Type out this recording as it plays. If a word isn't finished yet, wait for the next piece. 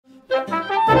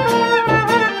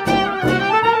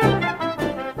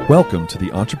Welcome to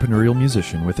The Entrepreneurial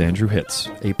Musician with Andrew Hitz,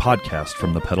 a podcast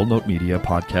from the Pedal Note Media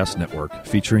Podcast Network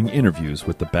featuring interviews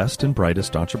with the best and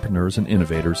brightest entrepreneurs and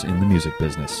innovators in the music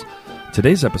business.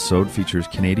 Today's episode features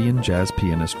Canadian jazz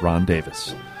pianist Ron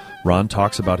Davis. Ron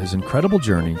talks about his incredible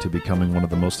journey to becoming one of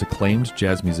the most acclaimed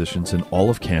jazz musicians in all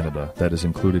of Canada. That has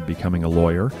included becoming a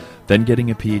lawyer, then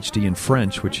getting a PhD in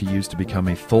French, which he used to become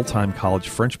a full-time college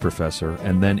French professor,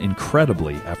 and then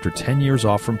incredibly, after 10 years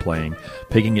off from playing,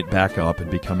 picking it back up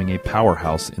and becoming a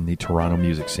powerhouse in the Toronto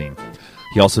music scene.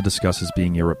 He also discusses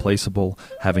being irreplaceable,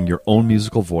 having your own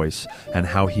musical voice, and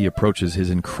how he approaches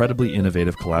his incredibly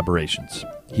innovative collaborations.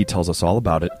 He tells us all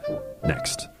about it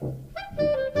next.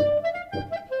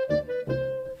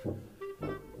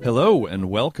 Hello and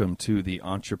welcome to the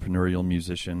Entrepreneurial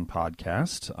Musician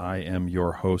Podcast. I am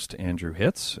your host, Andrew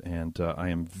Hitz, and I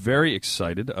am very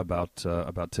excited about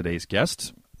today's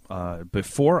guest.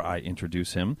 Before I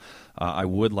introduce him, I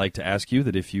would like to ask you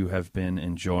that if you have been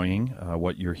enjoying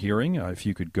what you're hearing, if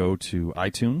you could go to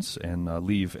iTunes and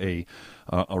leave a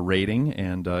rating,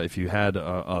 and if you had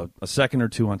a second or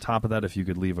two on top of that, if you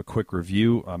could leave a quick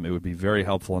review, it would be very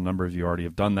helpful. A number of you already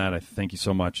have done that. I thank you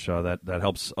so much. That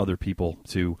helps other people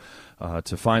to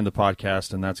find the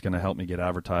podcast, and that's going to help me get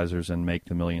advertisers and make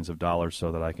the millions of dollars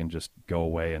so that I can just go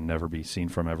away and never be seen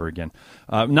from ever again.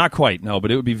 Not quite, no,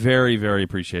 but it would be very, very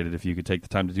appreciated if you could take the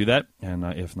time to do that, and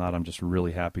if not, I'm just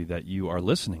really happy that you are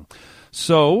listening.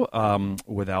 So,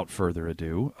 without further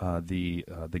ado,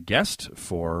 the guest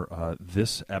for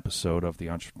this episode of The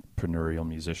Entrepreneurial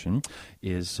Musician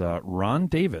is Ron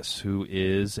Davis, who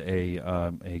is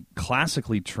a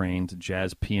classically trained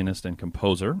jazz pianist and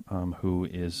composer who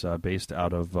is based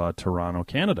out of Toronto,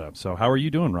 Canada. So how are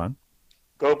you doing, Ron?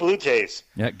 Go Blue Jays.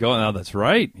 Yeah, go now. That's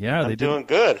right. Yeah, I'm doing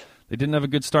good. They didn't have a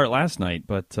good start last night,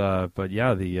 but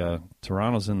yeah, the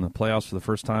Toronto's in the playoffs for the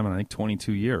first time in I think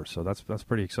 22 years. So that's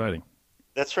pretty exciting.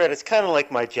 That's right. It's kind of like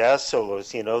my jazz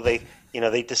solos. They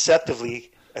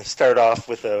deceptively start off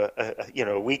with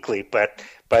a weekly, but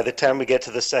by the time we get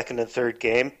to the second and third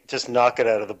game, just knock it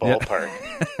out of the ballpark.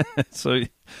 Yeah.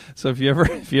 So if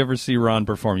you ever see Ron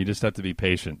perform, you just have to be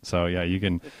patient. So yeah, you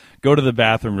can go to the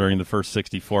bathroom during the first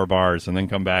 64 bars and then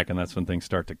come back, and that's when things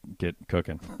start to get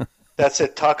cooking. That's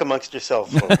it. Talk amongst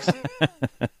yourselves, folks.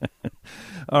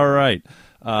 All right.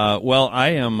 Well,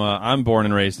 I'm born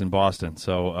and raised in Boston,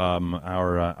 so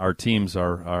our teams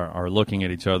are looking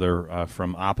at each other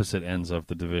from opposite ends of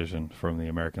the division from the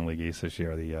American League East this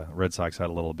year. The Red Sox had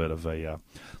a little bit of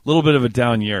a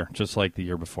down year, just like the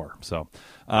year before. So,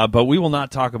 but we will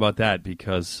not talk about that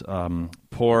because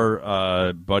poor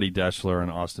Buddy Deschler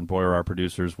and Austin Boyer, our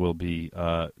producers, will be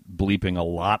bleeping a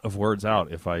lot of words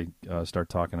out if I start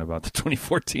talking about the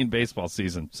 2014 baseball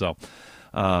season. So.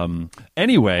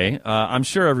 Anyway, I'm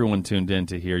sure everyone tuned in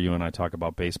to hear you and I talk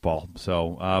about baseball,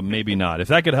 so maybe not. If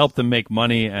that could help them make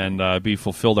money and be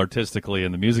fulfilled artistically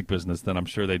in the music business, then I'm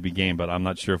sure they'd be game, but I'm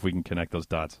not sure if we can connect those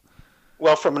dots.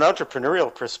 Well, from an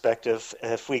entrepreneurial perspective,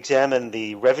 if we examine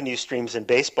the revenue streams in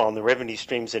baseball and the revenue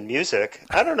streams in music,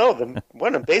 I don't know. The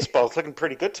one in baseball is looking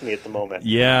pretty good to me at the moment.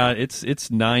 Yeah, it's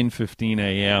 9:15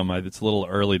 a.m. It's a little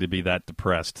early to be that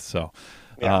depressed, so...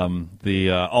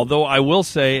 Yeah. Although I will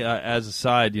say, as a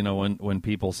side, when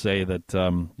people say that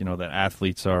that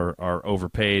athletes are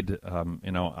overpaid,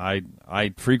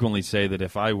 I frequently say that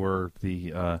if I were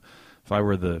the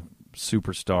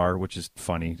superstar, which is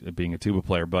funny being a tuba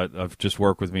player, but just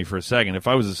work with me for a second. If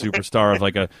I was a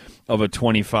superstar of a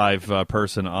 25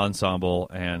 person ensemble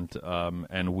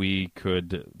and we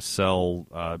could sell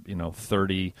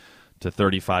 30 to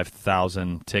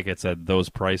 35,000 tickets at those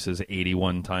prices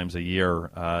 81 times a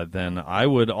year, then I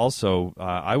would also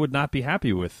I would not be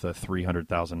happy with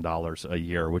 $300,000 a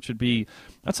year, which would be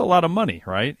that's a lot of money,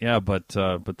 right? Yeah, but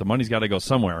the money's got to go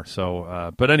somewhere.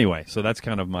 So, but anyway, so that's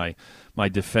kind of my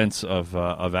defense of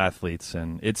athletes,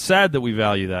 and it's sad that we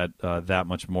value that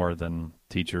much more than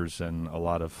teachers and a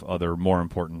lot of other more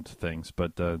important things.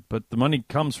 But the money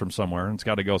comes from somewhere, and it's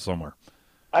got to go somewhere.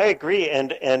 I agree,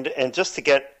 and just to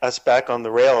get us back on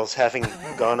the rails, having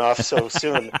gone off so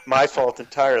soon, my fault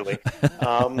entirely.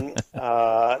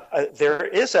 There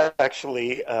is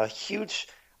actually a huge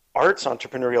arts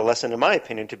entrepreneurial lesson, in my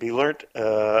opinion, to be learned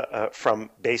from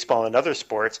baseball and other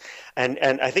sports, and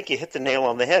I think you hit the nail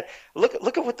on the head. Look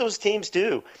at what those teams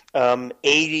do.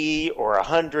 80 or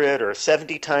 100 or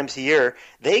 70 times a year,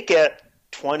 they get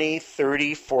 20,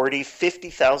 30, 40,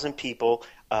 50,000 people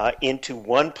into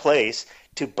one place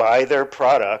to buy their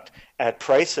product at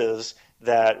prices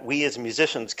that we as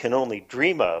musicians can only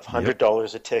dream of.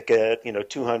 $100 a ticket,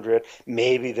 $200,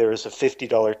 maybe there's a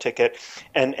 $50 ticket.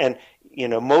 And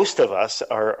most of us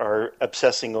are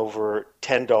obsessing over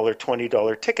 $10,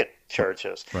 $20 ticket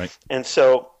charges. Right. And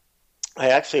so I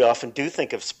actually often do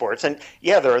think of sports, and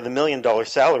yeah, there are the $1 million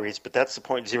salaries, but that's the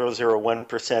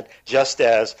 0.001%, just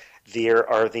as there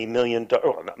are the not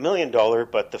 $1 million,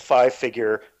 but the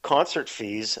five-figure concert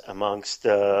fees amongst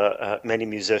many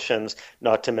musicians,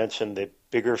 not to mention the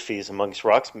bigger fees amongst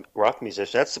rock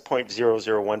musicians. That's the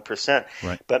 0.001%.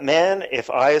 Right. But man, if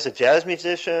I as a jazz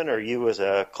musician or you as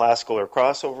a classical or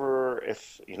crossover,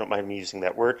 if you don't mind me using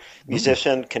that word,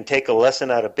 musician can take a lesson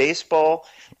out of baseball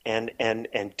and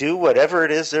do whatever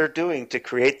it is they're doing to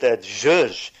create that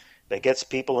zhuzh that gets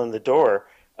people in the door,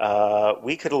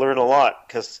 we could learn a lot,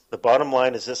 because the bottom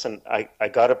line is this, and I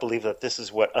got to believe that this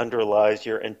is what underlies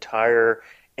your entire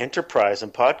enterprise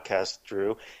and podcast,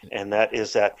 Drew, and that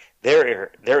is that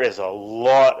there is a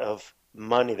lot of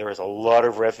money, there is a lot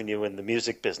of revenue in the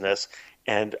music business,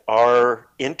 and our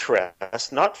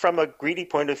interest, not from a greedy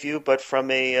point of view, but from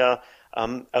a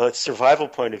survival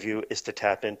point of view, is to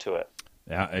tap into it.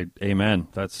 Yeah, amen.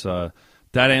 That's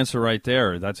that answer right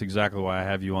there. That's exactly why I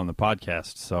have you on the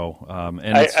podcast. So,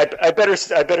 and I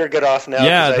better get off now.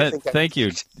 Yeah, thank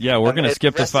you. Yeah, we're going to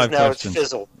skip the 5 questions. It's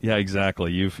fizzled. Yeah,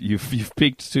 exactly. You've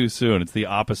peaked too soon. It's the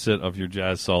opposite of your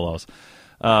jazz solos.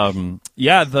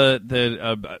 Yeah,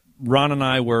 the Ron and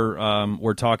I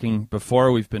were talking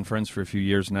before. We've been friends for a few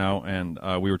years now, and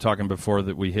we were talking before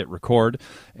that we hit record,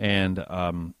 and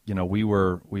I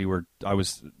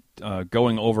was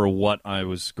going over what I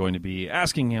was going to be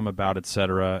asking him about,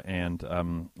 etc. And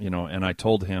and I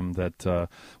told him that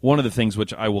one of the things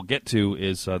which I will get to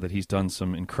is that he's done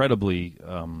some incredibly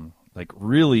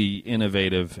really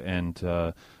innovative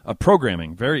and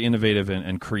programming, very innovative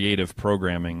and creative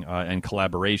programming and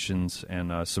collaborations,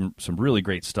 and some really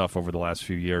great stuff over the last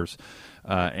few years.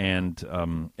 And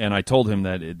I told him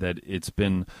that it's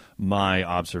been my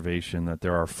observation that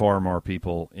there are far more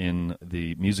people in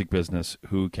the music business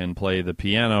who can play the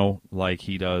piano like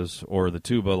he does, or the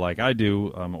tuba like I do,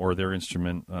 or their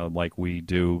instrument like we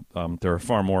do. There are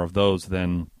far more of those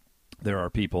than there are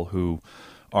people who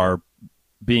are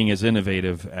being as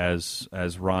innovative as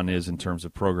Ron is in terms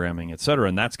of programming, et cetera.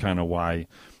 And that's kind of why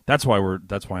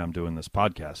I'm doing this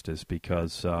podcast, is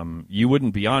because you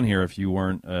wouldn't be on here if you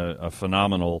weren't a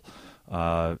phenomenal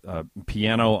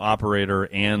piano operator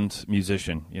and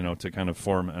musician, to kind of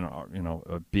form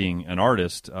being an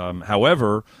artist.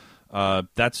 However,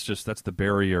 that's the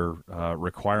barrier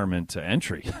requirement to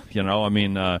entry.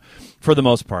 For the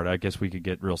most part, I guess we could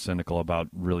get real cynical about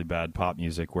really bad pop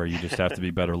music where you just have to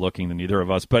be better looking than either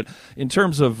of us. But in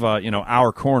terms of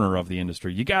our corner of the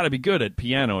industry, you got to be good at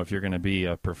piano if you're going to be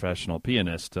a professional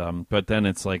pianist. But then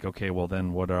it's like, okay, well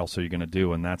then what else are you going to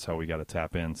do? And that's how we got to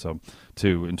tap in. So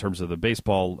in terms of the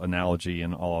baseball analogy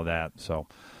and all of that. So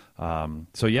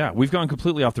yeah, we've gone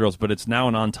completely off the rails, but it's now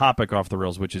an on-topic off the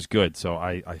rails, which is good. So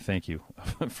I thank you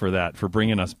for that, for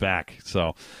bringing us back.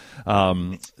 So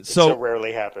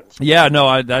rarely happens. Yeah,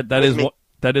 no,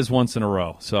 that is once in a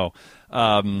row. So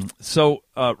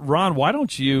Ron, why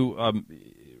don't you?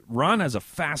 Ron has a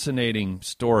fascinating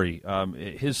story.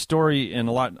 His story, in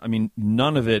a lot,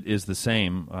 none of it is the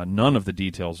same. None of the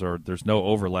details there's no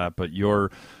overlap, but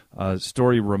your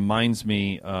story reminds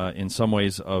me in some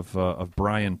ways of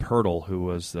Brian Pirtle,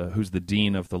 who's the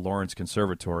dean of the Lawrence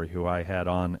Conservatory, who I had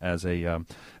on as a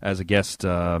guest.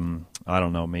 I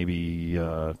don't know, maybe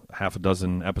half a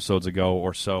dozen episodes ago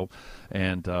or so,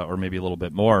 and or maybe a little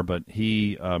bit more. But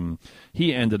he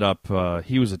ended up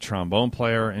he was a trombone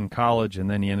player in college, and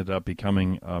then he ended up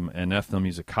becoming an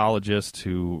ethnomusicologist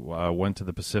who went to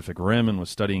the Pacific Rim and was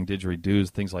studying didgeridoos,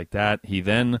 things like that. He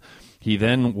then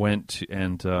went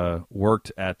and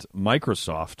worked at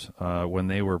Microsoft when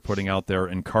they were putting out their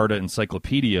Encarta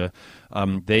Encyclopedia.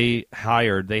 They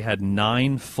had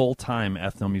 9 full-time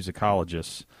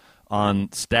ethnomusicologists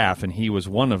on staff, and he was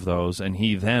one of those, and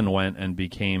he then went and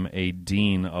became a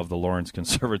dean of the Lawrence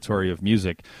Conservatory of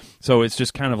Music. So it's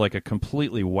just kind of like a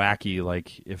completely wacky,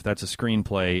 like, if that's a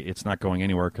screenplay, it's not going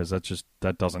anywhere, because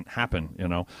that doesn't happen,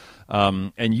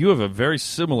 and you have a very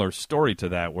similar story to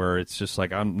that, where it's just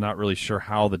like, I'm not really sure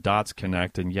how the dots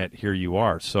connect, and yet here you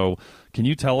are. So can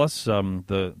you tell us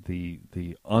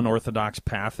the unorthodox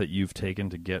path that you've taken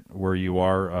to get where you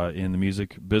are in the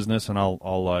music business? And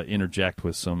I'll interject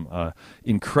with some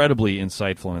incredibly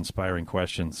insightful and inspiring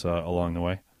questions along the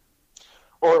way.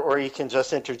 Or you can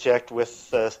just interject with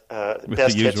best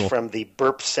hits from the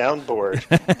burp soundboard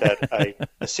that I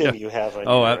assume you have on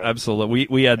your absolutely.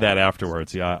 We had that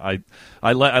afterwards. Yeah,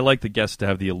 I like the guests to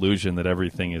have the illusion that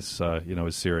everything is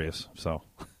is serious. So.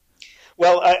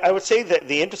 Well, I would say that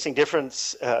the interesting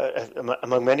difference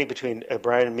among many between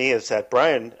Brian and me is that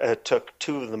Brian took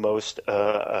two of the most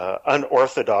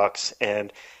unorthodox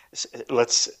and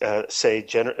let's say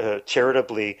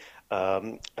charitably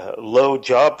low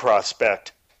job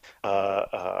prospect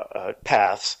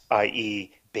paths,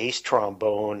 i.e., bass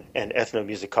trombone and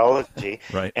ethnomusicology,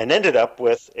 Right. and ended up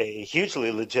with a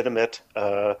hugely legitimate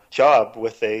job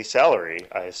with a salary,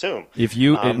 I assume. If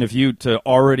you to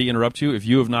already interrupt you, if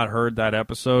you have not heard that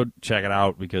episode, check it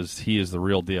out because he is the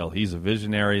real deal. He's a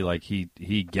visionary, like he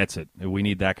gets it. We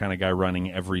need that kind of guy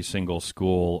running every single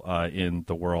school in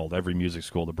the world, every music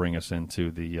school to bring us into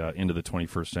the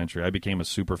 21st century. I became a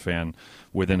super fan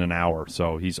within an hour,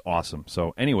 so he's awesome.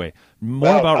 So anyway,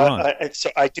 more about Ron. So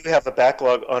I do have a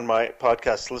backlog on my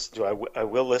podcast to listen to. I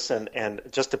will listen, and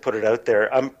just to put it out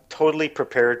there, I'm totally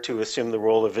prepared to assume the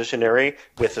role of visionary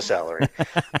with a salary.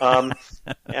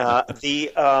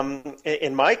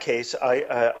 In my case,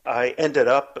 I ended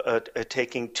up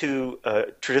taking two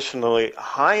traditionally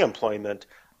high employment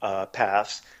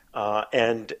paths.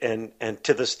 And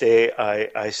to this day,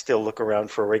 I still look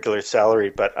around for a regular salary,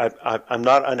 but I'm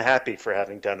not unhappy for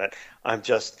having done it. I'm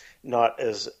just not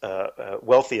as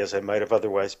wealthy as I might have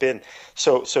otherwise been.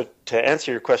 So to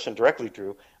answer your question directly,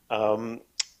 Drew, I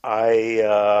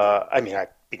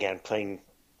began playing,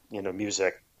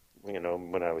 music,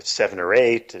 when I was 7 or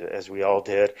 8, as we all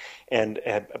did, and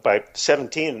by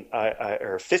 17,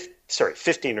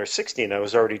 15 or 16, I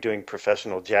was already doing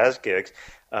professional jazz gigs.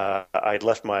 I'd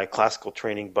left my classical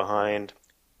training behind.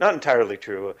 Not entirely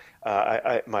true.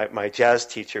 My jazz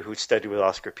teacher, who studied with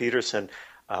Oscar Peterson,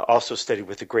 also studied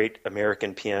with the great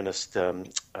American pianist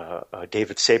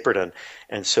David Saperton,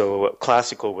 and so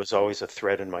classical was always a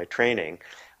thread in my training.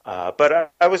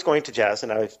 But I was going to jazz,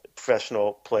 and I was a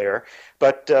professional player.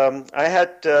 But I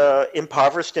had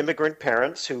impoverished immigrant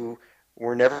parents who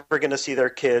were never going to see their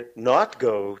kid not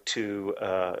go to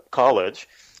college.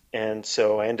 And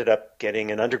so I ended up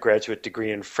getting an undergraduate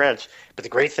degree in French. But the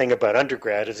great thing about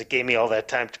undergrad is it gave me all that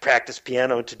time to practice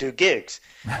piano and to do gigs.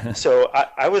 So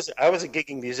I was a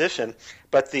gigging musician.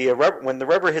 But when the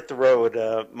rubber hit the road,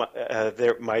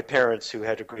 my parents, who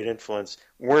had a great influence,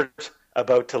 weren't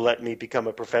about to let me become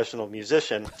a professional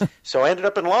musician. So I ended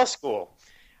up in law school.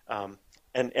 And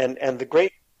the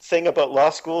great thing about law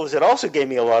school is it also gave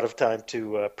me a lot of time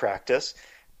to practice.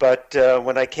 But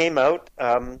when I came out,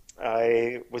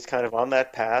 I was kind of on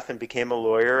that path and became a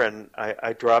lawyer, and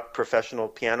I dropped professional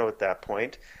piano at that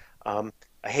point. I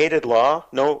hated law.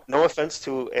 No offense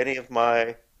to any of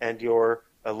my and your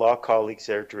law colleagues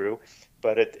there, Drew,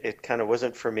 but it kind of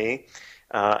wasn't for me.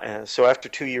 And so after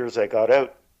 2 years, I got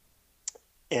out.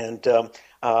 And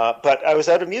but I was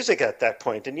out of music at that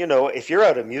point, and if you're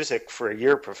out of music for a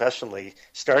year professionally,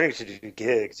 starting to do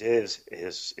gigs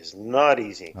is not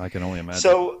easy. I can only imagine.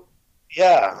 So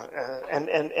yeah,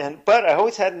 but I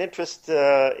always had an interest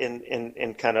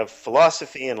in kind of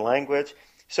philosophy and language.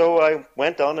 So I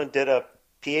went on and did a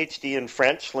PhD in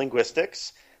French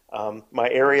linguistics. My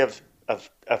area of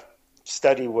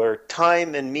study were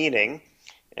time and meaning,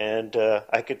 and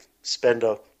I could spend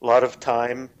a lot of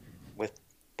time with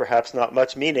perhaps not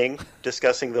much meaning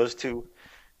discussing those two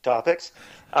topics.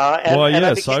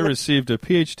 I received a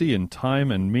PhD in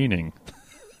time and meaning.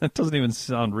 That doesn't even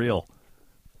sound real.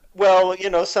 Well,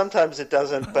 sometimes it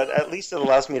doesn't, but at least it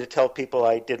allows me to tell people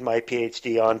I did my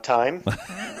PhD on time.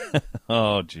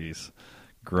 Oh, geez.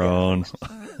 Grown.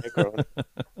 Yeah, grown.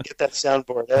 Get that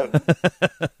soundboard out.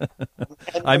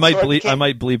 I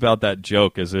might bleep out that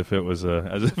joke as if it was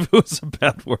a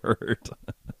bad word.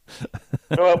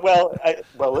 Well,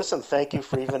 listen. Thank you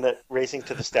for even raising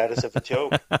to the status of a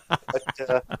joke. But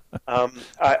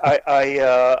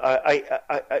I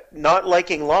not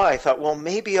liking law, I thought, well,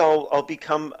 maybe I'll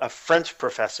become a French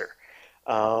professor.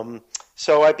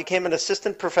 So I became an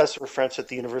assistant professor of French at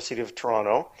the University of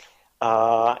Toronto,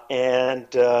 and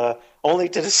only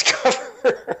to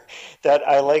discover that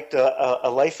I liked a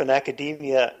life in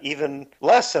academia even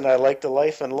less than I liked a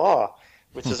life in law,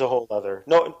 which is a whole other.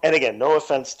 And again, no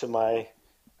offense to my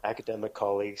academic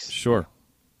colleagues. Sure.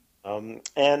 And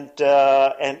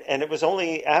it was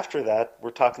only after that,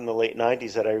 we're talking the late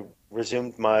 90s, that I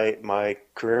resumed my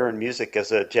career in music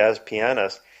as a jazz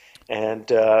pianist.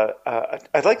 And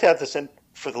I'd like to have this in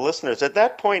for the listeners. At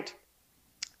that point,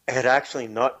 I had actually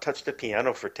not touched a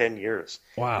piano for 10 years.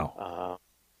 Wow.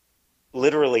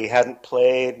 Literally hadn't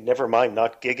played, never mind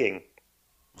not gigging.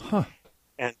 Huh.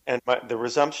 And the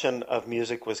resumption of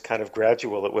music was kind of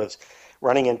gradual. It was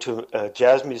running into a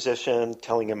jazz musician,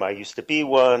 telling him I used to be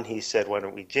one. He said, why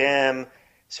don't we jam?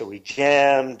 So we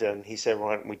jammed, and he said,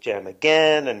 why don't we jam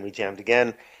again? And we jammed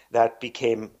again. That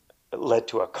became led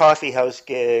to a coffee house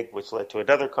gig, which led to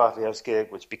another coffee house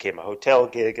gig, which became a hotel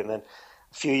gig. And then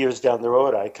a few years down the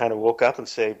road, I kind of woke up and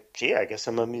say, gee, I guess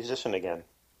I'm a musician again.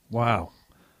 Wow.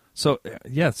 So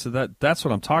yeah, so that's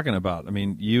what I'm talking about. I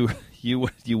mean, you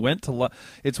went to law.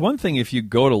 It's one thing if you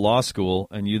go to law school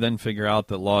and you then figure out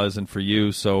that law isn't for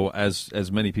you. So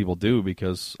as many people do,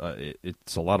 because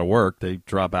it's a lot of work, they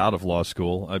drop out of law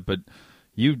school. But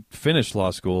you finished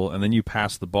law school and then you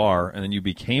passed the bar and then you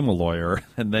became a lawyer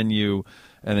and then you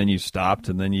stopped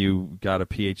and then you got a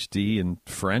PhD in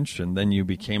French and then you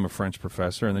became a French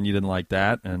professor and then you didn't like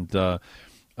that and.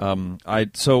 I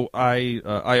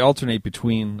alternate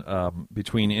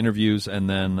between interviews and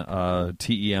then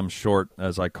TEM short,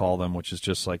 as I call them, which is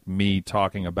just like me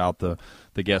talking about the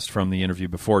guest from the interview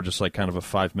before, just like kind of a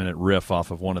 5-minute riff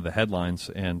off of one of the headlines.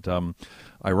 And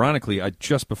ironically,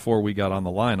 just before we got on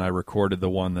the line, I recorded the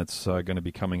one that's going to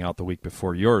be coming out the week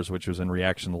before yours, which was in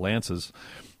reaction to Lance's.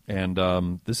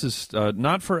 And this is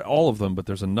not for all of them, but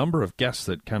there's a number of guests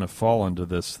that kind of fall into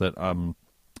this that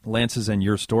Lance's and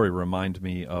your story remind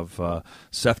me of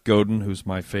Seth Godin, who's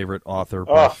my favorite author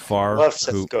by far. Love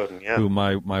Seth Godin, yeah. Who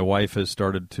my wife has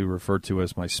started to refer to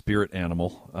as my spirit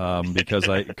animal because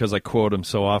I quote him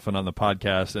so often on the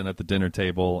podcast and at the dinner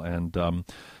table, and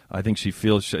I think she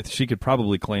feels she could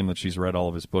probably claim that she's read all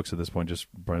of his books at this point just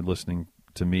by listening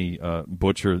to me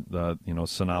butcher the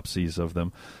synopses of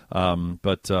them.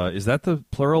 But is that the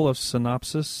plural of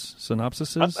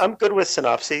synopsises? I'm good with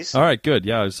synopses. All right, good.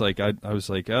 Yeah, I was like,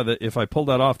 if I pull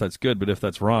that off, that's good. But if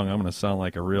that's wrong, I'm going to sound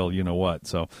like a real, you know what.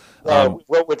 So,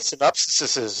 what would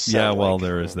synopsises sound yeah, well, like?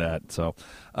 there is that. So,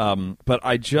 but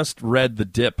I just read The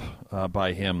Dip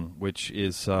by him, which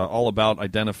is all about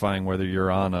identifying whether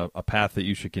you're on a path that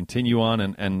you should continue on,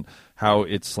 and how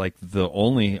it's like the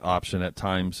only option at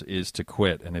times is to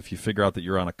quit. And if you figure out that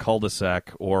you're on a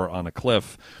cul-de-sac or on a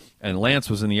cliff, and Lance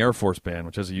was in the Air Force Band,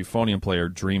 which as a euphonium player,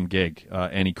 dream gig,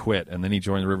 and he quit. And then he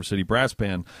joined the River City Brass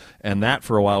Band, and that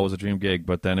for a while was a dream gig,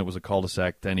 but then it was a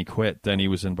cul-de-sac, then he quit. Then he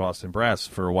was in Boston Brass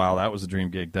for a while, that was a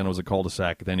dream gig, then it was a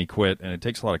cul-de-sac, then he quit. And it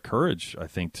takes a lot of courage, I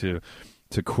think, to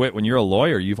quit. When you're a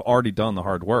lawyer, you've already done the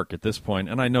hard work at this point.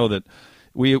 And I know that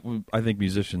I think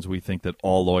musicians, we think that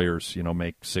all lawyers,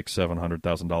 make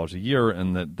 $600,000-$700,000 a year,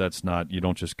 and that's not. You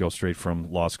don't just go straight from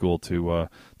law school to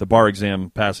the bar exam,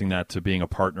 passing that to being a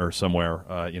partner somewhere.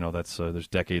 That's there's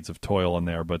decades of toil in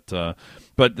there, but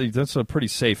that's a pretty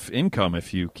safe income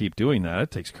if you keep doing that.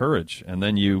 It takes courage, and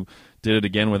then you did it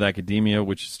again with academia,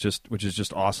 which is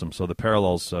just awesome. So the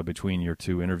parallels between your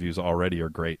two interviews already are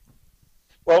great.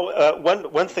 Well,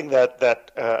 one thing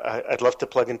that I'd love to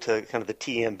plug into kind of the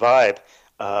TEM vibe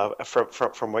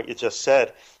from what you just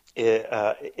said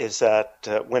is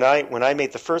that when I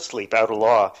made the first leap out of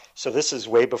law, so this is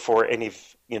way before any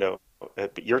of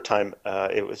your time.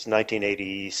 It was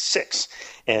 1986,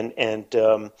 and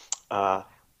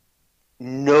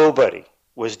nobody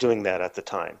was doing that at the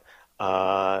time.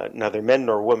 Neither men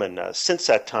nor women. Since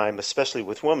that time, especially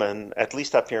with women, at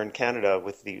least up here in Canada,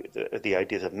 with the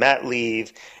ideas of mat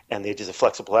leave and the ideas of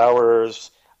flexible hours,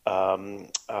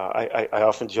 I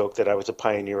often joke that I was a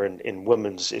pioneer in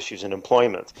women's issues in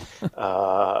employment.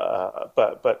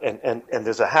 But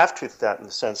there's a half truth to that in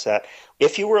the sense that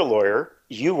if you were a lawyer,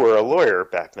 you were a lawyer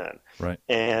back then, right?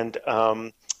 And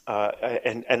I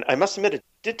must admit, it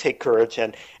did take courage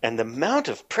and the amount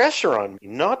of pressure on me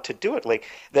not to do it. Like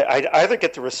that, I'd either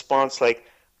get the response like,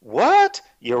 "What?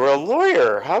 You're a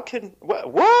lawyer? How can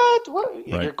what? Right.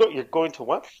 You're going to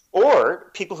what?"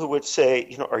 Or people who would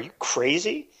say, "Are you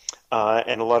crazy?"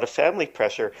 And a lot of family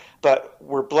pressure. But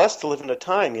we're blessed to live in a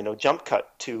time, jump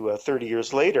cut to 30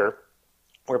 years later.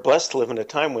 We're blessed to live in a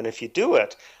time when if you do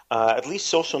it, at least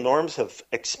social norms have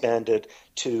expanded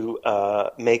to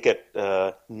make it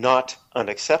not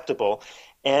unacceptable.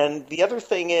 And the other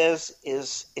thing is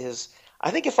I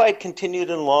think if I had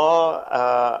continued in law,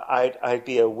 I'd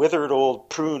be a withered old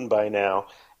prune by now,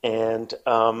 and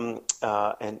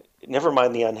never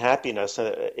mind the unhappiness.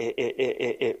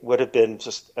 It would have been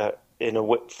just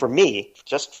for me,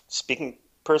 just speaking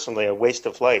personally, a waste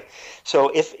of life. So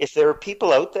if there are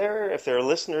people out there, if there are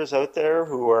listeners out there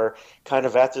who are kind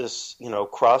of at this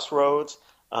crossroads,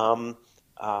 I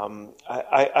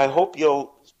hope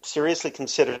you'll seriously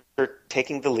consider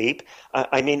taking the leap.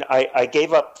 I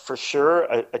gave up for sure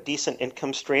a decent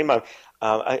income stream.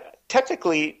 I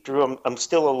technically, Drew, I'm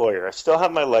still a lawyer. I still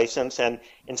have my license, and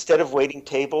instead of waiting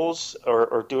tables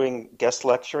or doing guest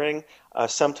lecturing,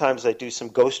 sometimes I do some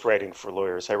ghostwriting for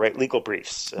lawyers. I write legal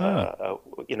briefs,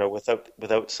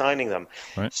 without signing them.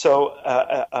 Right. So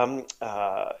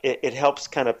it helps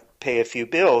kind of pay a few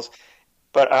bills.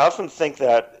 but I often think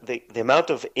that the amount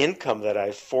of income that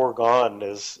I've foregone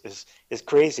is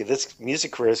crazy. This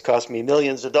music career has cost me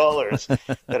millions of dollars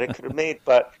that I could have made,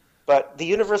 but the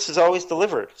universe has always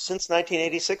delivered. Since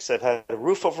 1986, I've had a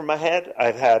roof over my head,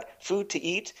 I've had food to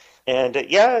eat, and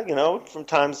yeah, from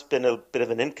times it's been a bit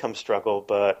of an income struggle,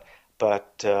 but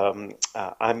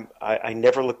I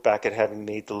never look back at having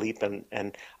made the leap,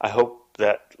 and I hope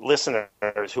that listeners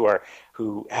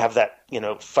who have that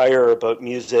fire about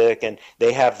music, and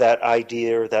they have that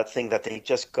idea or that thing that they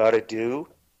just got to do,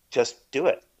 just do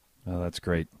it. Oh, that's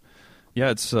great.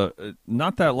 Yeah, it's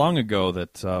not that long ago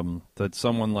that that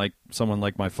someone like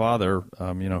my father,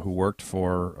 who worked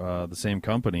for the same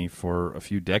company for a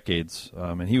few decades,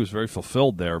 and he was very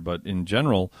fulfilled there. But in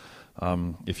general,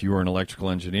 if you were an electrical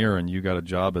engineer and you got a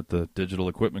job at the Digital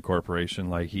Equipment Corporation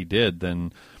like he did,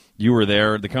 then you were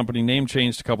there. The company name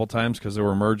changed a couple times because there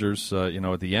were mergers,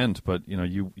 at the end. But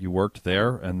you worked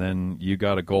there, and then you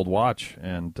got a gold watch.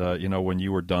 And when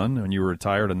you were done, when you were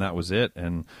retired, and that was it.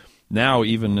 And now,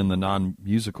 even in the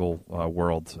non-musical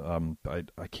world,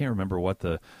 I can't remember what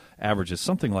the average is.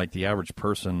 Something like the average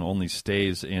person only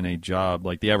stays in a job,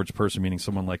 like the average person, meaning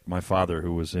someone like my father,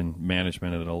 who was in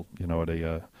management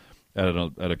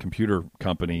at a computer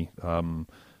company.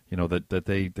 That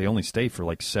they only stay for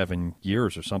like 7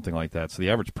 years or something like that. So the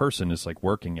average person is like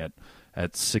working at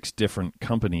 6 different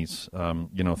companies,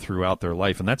 throughout their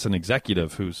life, and that's an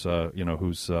executive who's a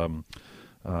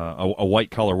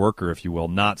white-collar worker, if you will,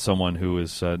 not someone who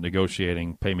is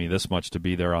negotiating, pay me this much to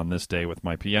be there on this day with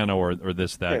my piano or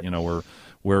this, that. Right.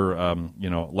 We're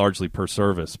largely per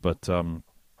service. But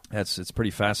it's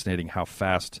pretty fascinating how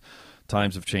fast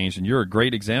times have changed, and you're a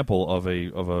great example of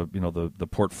the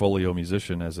portfolio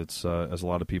musician, as it's as a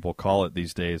lot of people call it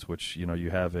these days. Which you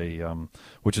have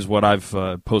which is what I've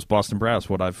post Boston Brass,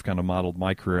 what I've kind of modeled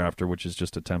my career after, which is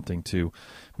just attempting to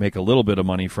make a little bit of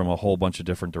money from a whole bunch of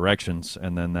different directions,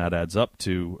 and then that adds up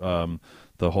to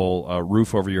the whole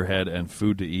roof over your head and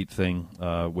food to eat thing,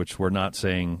 which we're not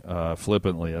saying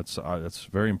flippantly. That's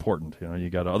very important. You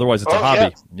got to, otherwise it's a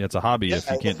hobby. Yeah, it's a hobby if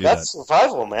you can't do that. That's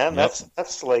survival, man. Yep.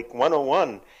 That's like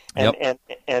 101.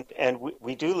 And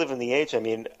we do live in the age. I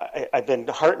mean, I've been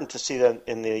heartened to see that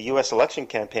in the U.S. election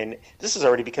campaign, this is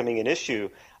already becoming an issue.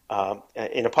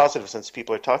 In a positive sense,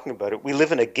 people are talking about it. We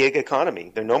live in a gig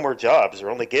economy. There are no more jobs. There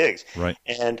are only gigs. Right.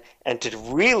 And to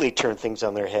really turn things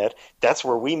on their head, that's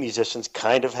where we musicians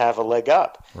kind of have a leg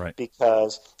up. Right.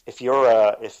 Because if you're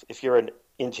an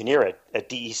engineer at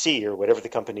DEC or whatever the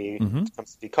company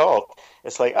comes to be called,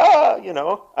 it's like,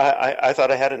 I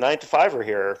thought I had a 9-to-5er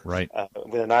here, right,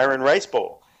 with an iron rice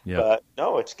bowl. Yeah. But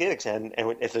no, it's gigs, and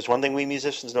if there's one thing we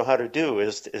musicians know how to do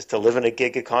is to live in a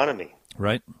gig economy.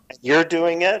 Right. You're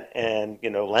doing it, and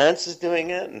Lance is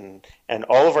doing it, and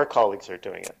all of our colleagues are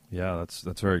doing it. Yeah,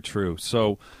 that's very true.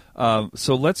 So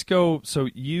let's go. So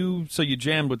you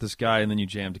jammed with this guy, and then you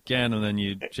jammed again, and then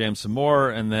you jammed some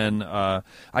more, and then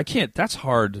I can't. That's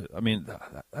hard. I mean,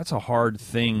 that's a hard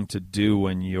thing to do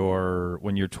when you're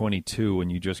 22 and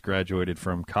you just graduated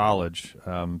from college.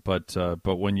 But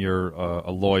when you're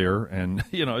a lawyer, and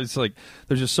it's like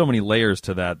there's just so many layers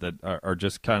to that are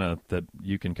just kind of that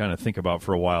you can kind of think about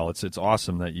for a while. It's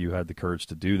awesome that you had the courage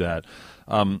to do that.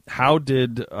 How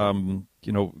did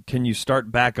can you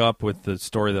start back up with the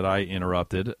story that I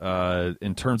interrupted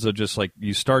in terms of just like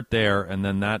you start there and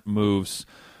then that moves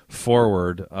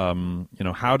forward?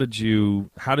 How did you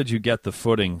get the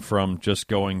footing from just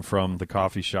going from the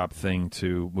coffee shop thing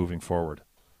to moving forward?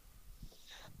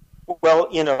 Well,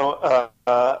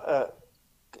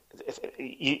 if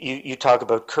you talk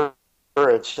about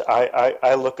courage.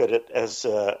 I look at it as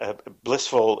a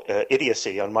blissful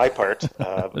idiocy on my part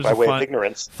by way of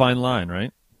ignorance. Fine line,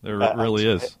 right? There really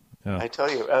is. Yeah. I tell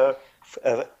you,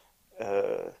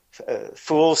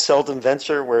 fools seldom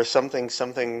venture where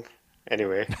something.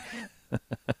 Anyway.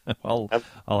 I'll have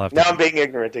to. Now I'm being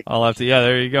ignorant. I'll have to. Yeah,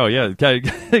 there you go. Yeah,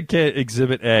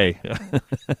 Exhibit A.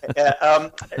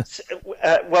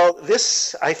 Well,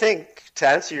 this, I think, to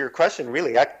answer your question,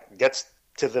 really gets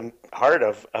to the heart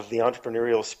of the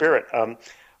entrepreneurial spirit.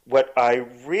 What I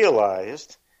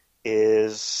realized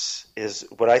is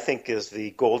what I think is the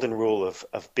golden rule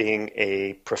of being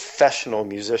a professional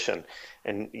musician.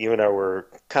 And you and I were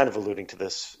kind of alluding to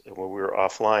this when we were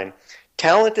offline.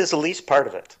 Talent is the least part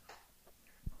of it.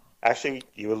 Actually,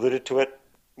 you alluded to it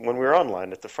when we were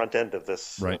online at the front end of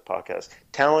this podcast.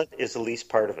 Talent is the least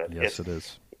part of it. Yes, it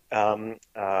is.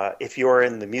 If you're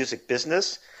in the music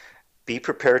business, be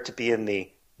prepared to be in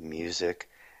the music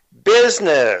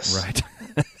business. Right.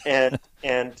 and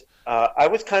I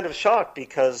was kind of shocked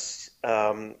because,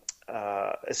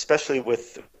 especially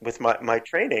with my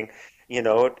training,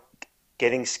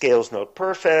 getting scales note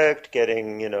perfect,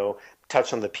 getting,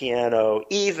 touch on the piano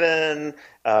even,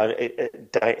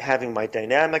 having my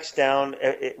dynamics down.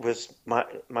 It was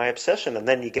my obsession. And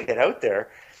then you get out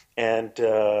there, and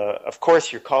of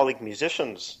course your colleague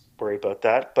musicians worry about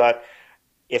that. But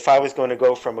if I was going to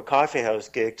go from a coffee house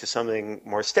gig to something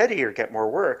more steady or get more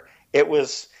work, I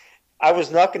was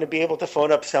not going to be able to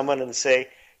phone up someone and say,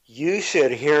 you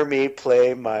should hear me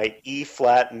play my E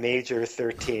flat major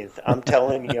 13th. I'm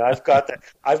telling you, I've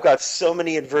got so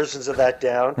many inversions of that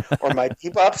down. Or my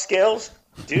bebop scales,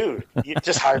 dude, you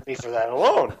just hired me for that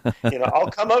alone.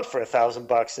 I'll come out for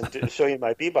 $1,000 and show you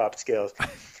my bebop scales.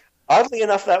 Oddly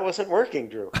enough, that wasn't working,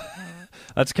 Drew.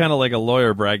 That's kind of like a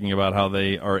lawyer bragging about how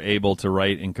they are able to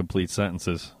write incomplete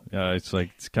sentences. It's like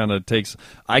it's kind of takes.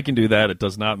 I can do that. It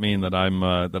does not mean that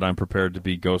I'm prepared to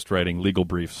be ghostwriting legal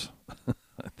briefs.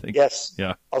 I think, yes.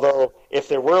 Yeah. Although, if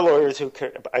there were lawyers who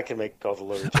could, I can make all the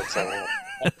lawyer jokes I want.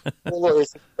 If there were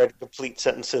lawyers who could write complete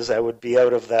sentences, I would be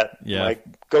out of that my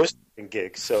ghostwriting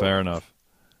gig. So fair enough.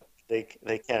 They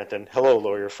can't. And hello,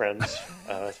 lawyer friends.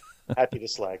 Happy to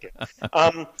slag it.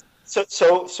 And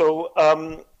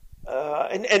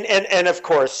of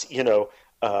course,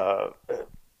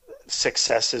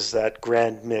 success is that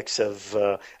grand mix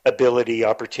of ability,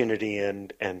 opportunity,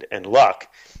 and luck.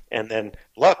 And then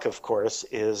luck, of course,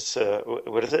 is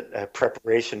what is it?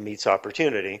 Preparation meets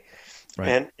opportunity.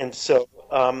 Right. And so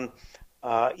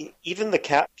even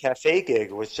the cafe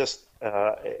gig was just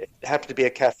it happened to be a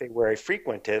cafe where I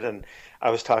frequented, and I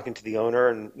was talking to the owner,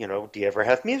 and do you ever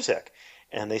have music?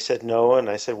 And they said no, and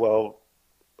I said, well,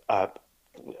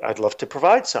 I'd love to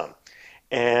provide some,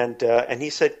 and he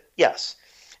said yes.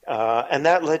 And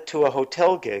that led to a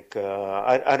hotel gig.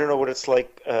 I don't know what it's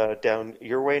like down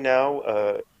your way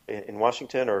now in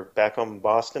Washington or back home in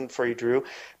Boston for you, Drew,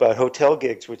 but hotel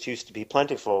gigs, which used to be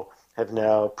plentiful, have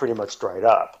now pretty much dried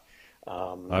up.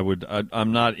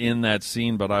 I'm not in that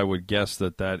scene, but I would guess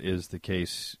that is the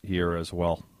case here as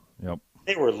well. Yep.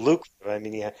 They were lucrative. I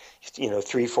mean, you had,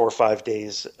 3, 4, 5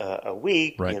 days a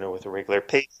week, right, with a regular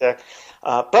paycheck.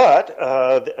 But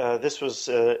this was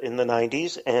in the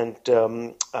 90s, and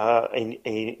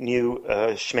a new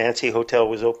schmancy hotel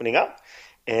was opening up.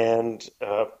 And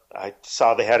I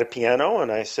saw they had a piano,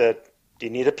 and I said, do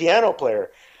you need a piano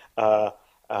player?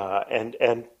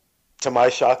 And to my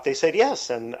shock, they said yes.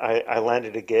 And I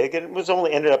landed a gig, and it was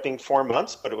ended up being 4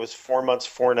 months, but it was 4 months,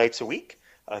 4 nights a week.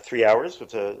 3 hours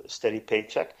with a steady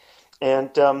paycheck. And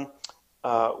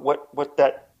what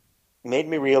that made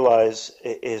me realize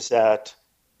is that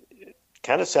it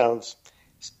kind of sounds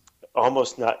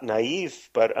almost not naive,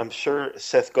 but I'm sure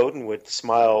Seth Godin would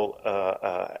smile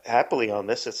happily on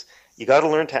this. It's you got to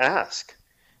learn to ask,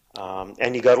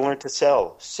 and you got to learn to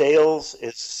sell. Sales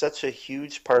is such a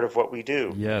huge part of what we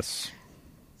do. Yes.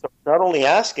 So not only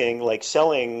asking, like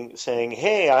selling, saying,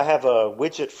 hey, I have a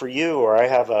widget for you, or I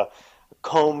have a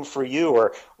comb for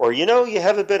you, or you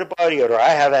have a bit of body odor. I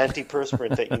have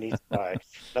antiperspirant that you need to buy.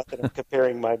 Not that I'm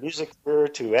comparing my music career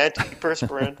to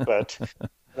antiperspirant, but I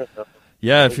don't know.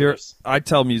 Yeah, I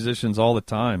tell musicians all the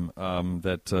time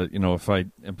that if I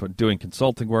am doing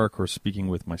consulting work or speaking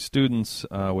with my students,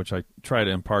 which I try to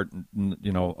impart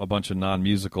a bunch of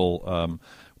non-musical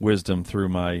wisdom through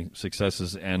my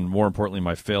successes and, more importantly,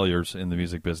 my failures in the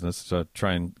music business, to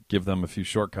try and give them a few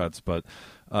shortcuts. But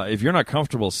if you're not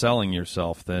comfortable selling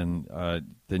yourself, then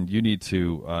you need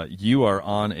to you are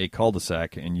on a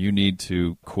cul-de-sac and you need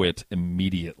to quit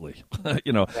immediately.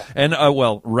 And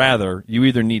rather you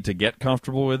either need to get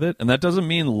comfortable with it, and that doesn't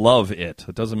mean love it.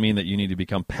 It doesn't mean that you need to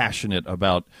become passionate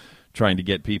about trying to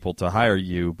get people to hire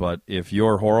you. But if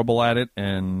you're horrible at it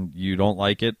and you don't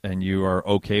like it, and you are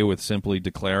okay with simply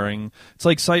declaring, it's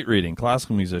like sight reading.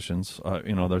 Classical musicians,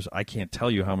 I can't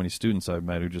tell you how many students I've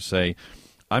met who just say,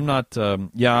 I'm not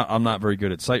very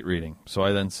good at sight reading. So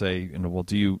I then say, well,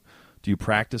 do you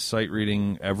practice sight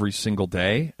reading every single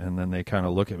day? And then they kind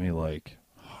of look at me like,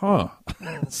 huh.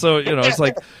 So, it's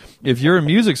like, if you're in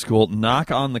music school,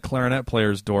 knock on the clarinet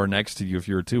player's door next to you if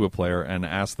you're a tuba player, and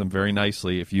ask them very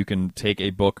nicely if you can take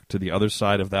a book to the other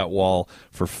side of that wall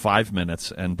for 5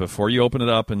 minutes, and before you open it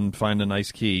up and find a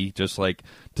nice key, just like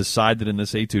decide that in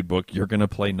this etude book you're going to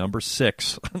play number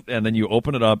 6, and then you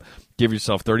open it up, give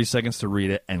yourself 30 seconds to read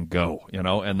it, and go,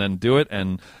 and then do it.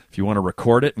 And if you want to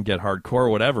record it and get hardcore or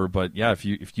whatever, but yeah, if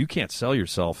you can't sell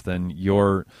yourself, then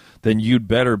you'd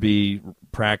better be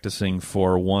practicing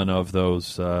for one of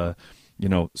those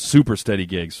super steady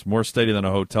gigs, more steady than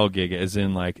a hotel gig, as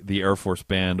in like the Air Force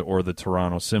Band or the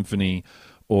Toronto Symphony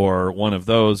or one of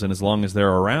those. And as long as they're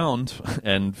around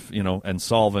and and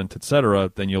solvent,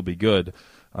 etc., then you'll be good.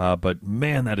 But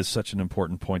man, that is such an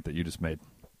important point that you just made.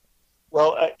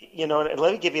 Well, and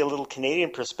let me give you a little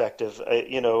Canadian perspective.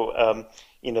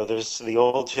 There's the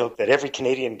old joke that every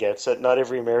Canadian gets, that not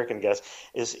every American gets,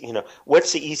 is,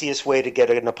 what's the easiest way to get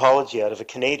an apology out of a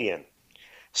Canadian?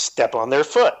 Step on their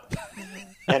foot.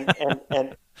 And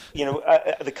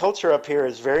the culture up here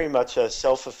is very much a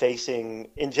self-effacing,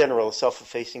 in general,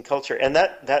 self-effacing culture, and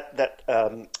that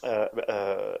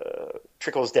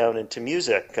trickles down into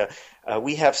music.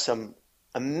 We have some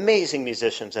amazing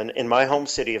musicians, and in my home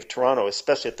city of Toronto,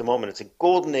 especially at the moment, it's a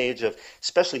golden age of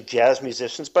especially jazz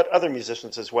musicians, but other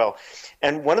musicians as well.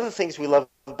 And one of the things we love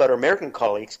about our American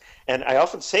colleagues, and I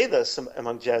often say this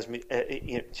among jazz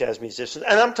musicians,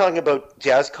 and I'm talking about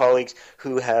jazz colleagues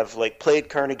who have like played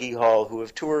Carnegie Hall, who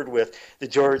have toured with the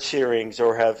George Shearings,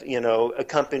 or have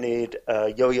accompanied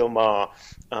Yo-Yo Ma,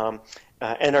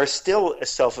 and are still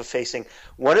self-effacing.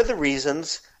 One of the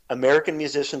reasons American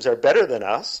musicians are better than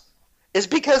us is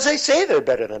because they say they're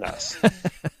better than us,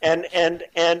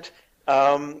 it's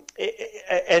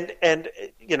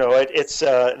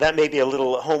that may be a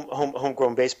little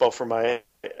homegrown baseball for my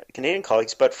Canadian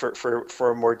colleagues, but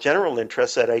for a more general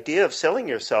interest, that idea of selling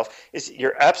yourself is,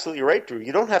 you're absolutely right, Drew.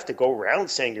 You don't have to go around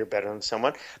saying you're better than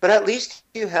someone, but at least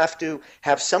you have to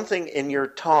have something in your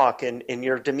talk and in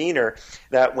your demeanor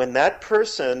that when that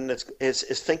person is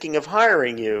thinking of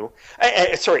hiring you,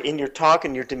 in your talk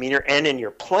and your demeanor and in your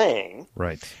playing.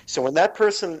 Right. So when that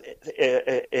person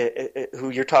who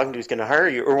you're talking to is going to hire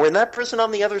you, or when that person on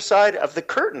the other side of the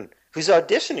curtain who's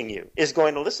auditioning you is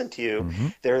going to listen to you,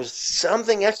 there's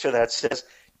something extra that says,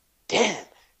 damn,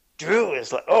 Drew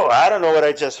is like, oh, I don't know what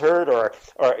I just heard, or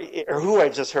who I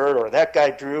just heard, or that guy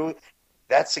Drew,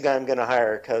 that's the guy I'm going to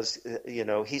hire because,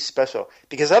 he's special.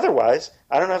 Because otherwise,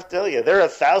 I don't have to tell you, there are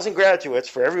 1,000 graduates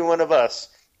for every one of us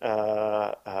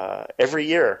every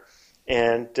year.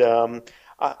 And I'm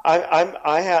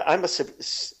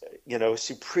a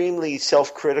supremely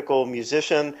self-critical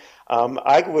musician.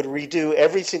 I would redo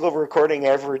every single recording I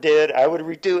ever did. I would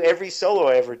redo every solo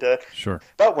I ever did. Sure.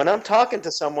 But when I'm talking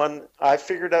to someone, I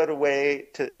figured out a way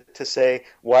to say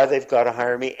why they've got to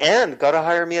hire me, and got to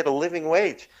hire me at a living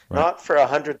wage, not for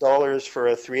 $100 for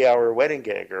a 3-hour wedding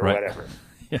gig or whatever.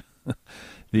 Yeah.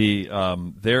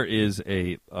 There is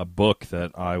a book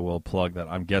that I will plug that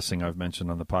I'm guessing I've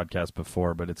mentioned on the podcast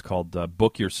before, but it's called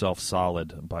Book Yourself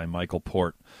Solid by Michael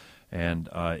Port. And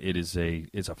it's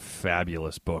a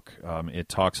fabulous book. It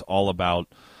talks all about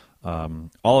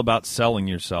selling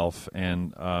yourself,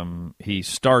 and he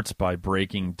starts by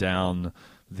breaking down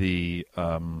the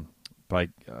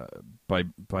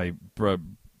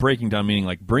breaking down, meaning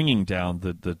like bringing down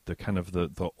the kind of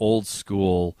the old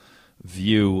school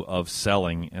view of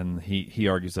selling, and he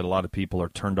argues that a lot of people are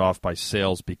turned off by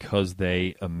sales because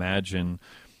they imagine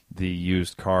the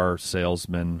used car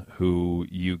salesman who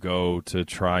you go to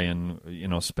try and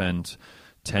spend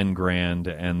 $10,000,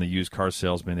 and the used car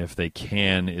salesman, if they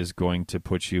can, is going to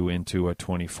put you into a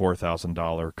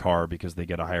 $24,000 car because they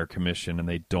get a higher commission, and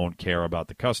they don't care about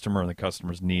the customer and the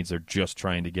customer's needs. They're just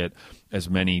trying to get as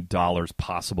many dollars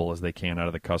possible as they can out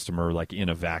of the customer, like in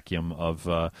a vacuum of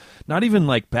not even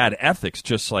like bad ethics,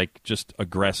 just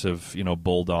aggressive,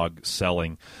 bulldog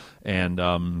selling.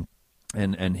 And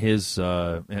his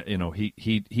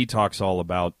he talks all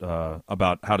about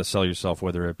how to sell yourself,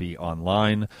 whether it be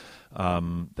online,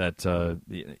 that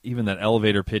even that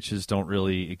elevator pitches don't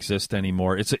really exist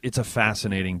anymore. It's a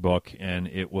fascinating book, and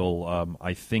it will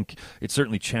I think it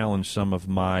certainly challenged some of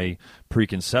my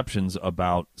preconceptions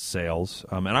about sales.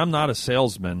 And I'm not a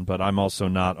salesman, but I'm also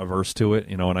not averse to it.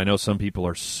 And I know some people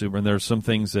are super, and there's some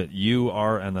things that you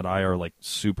are and that I are like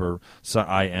super. So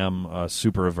I am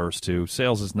super averse to.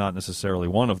 Sales is not necessarily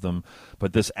one of them,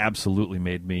 but this absolutely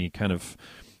made me kind of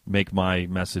make my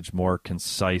message more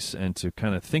concise and to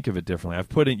kind of think of it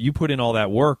differently. You put in all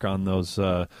that work on those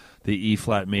the E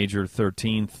flat major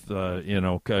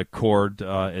 13th chord,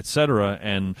 etc.,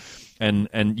 and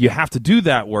you have to do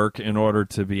that work in order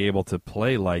to be able to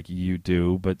play like you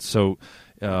do. But so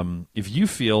if you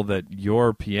feel that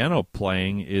your piano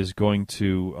playing is going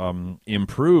to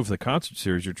improve the concert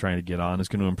series you're trying to get on, is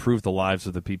going to improve the lives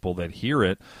of the people that hear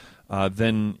it,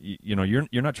 then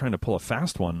you're not trying to pull a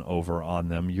fast one over on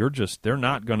them. They're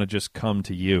not going to just come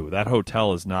to you. That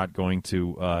hotel is not going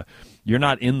to. You're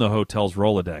not in the hotel's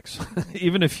Rolodex.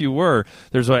 Even if you were,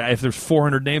 if there's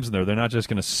 400 names in there, they're not just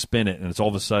going to spin it, and it's all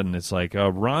of a sudden it's like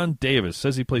Ron Davis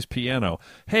says he plays piano.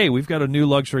 Hey, we've got a new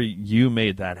luxury. You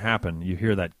made that happen. You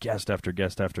hear that guest after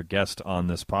guest after guest on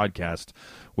this podcast,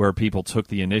 where people took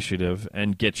the initiative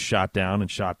and get shot down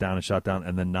and shot down and shot down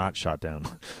and then not shot down,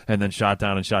 and then shot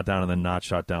down and shot down and then not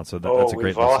shot down. So that's a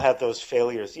great. We've all had those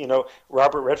failures.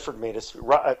 Robert Redford made us.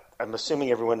 I'm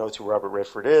assuming everyone knows who Robert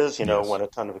Redford is. Yes. Won a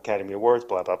ton of Academy Awards,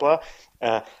 blah blah blah.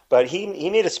 But he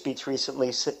made a speech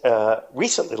recently,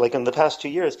 like in the past 2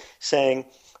 years, saying,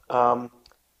 "I'm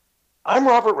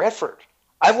Robert Redford.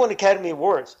 I've won Academy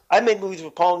Awards. I've made movies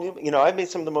with Paul Newman. I've made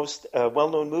some of the most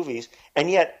well-known movies. And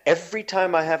yet, every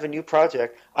time I have a new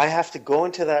project, I have to go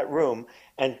into that room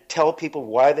and tell people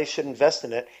why they should invest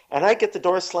in it. And I get the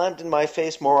door slammed in my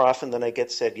face more often than I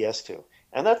get said yes to.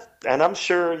 And I'm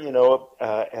sure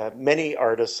many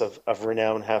artists of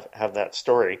renown have that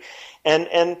story.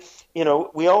 And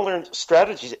we all learn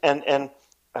strategies. And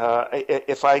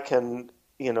if I can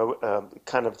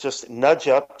kind of just nudge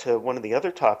up to one of the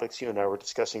other topics you and I were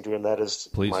discussing, Drew, and that is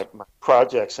my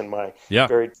projects and my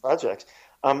varied projects.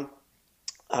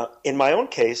 In my own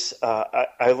case,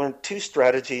 I learned two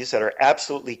strategies that are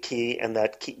absolutely key and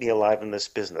that keep me alive in this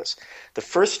business. The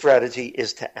first strategy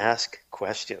is to ask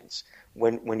questions.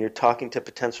 When you're talking to a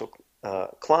potential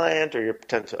client or your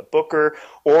potential booker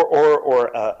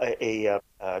or a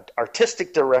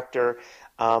artistic director,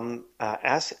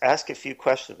 ask a few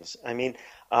questions. I mean,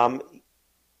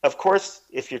 of course,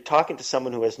 if you're talking to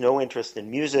someone who has no interest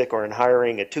in music or in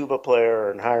hiring a tuba player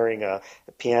or in hiring a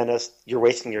pianist, you're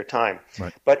wasting your time.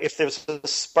 Right. But if there's a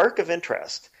spark of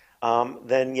interest,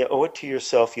 then you owe it to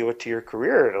yourself, you owe it to your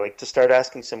career, to start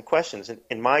asking some questions.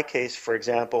 In my case, for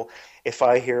example, if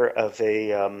I hear of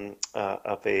a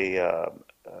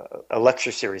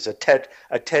lecture series, a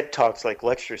TED Talks like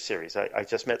lecture series, I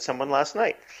just met someone last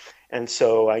night. And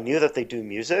so I knew that they do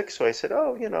music. So I said,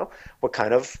 what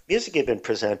kind of music you've been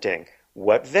presenting?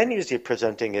 What venues are you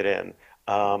presenting it in?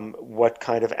 What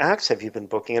kind of acts have you been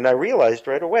booking? And I realized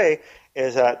right away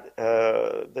is that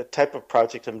the type of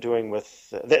project I'm doing with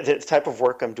the type of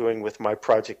work I'm doing with my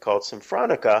project called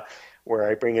Symphonica, where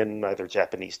I bring in either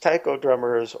Japanese taiko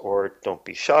drummers or, don't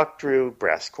be shocked, Drew,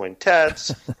 brass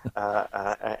quintets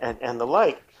and the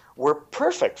like, were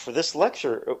perfect for this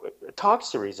lecture talk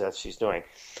series that she's doing.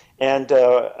 And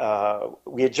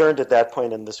we adjourned at that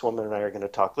point, and this woman and I are going to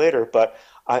talk later. But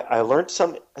I learned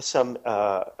some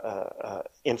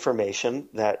information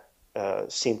that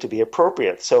seemed to be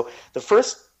appropriate. So the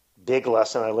first big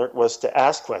lesson I learned was to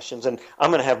ask questions, and I'm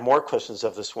going to have more questions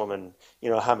of this woman.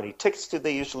 How many tickets do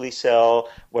they usually sell?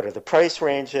 What are the price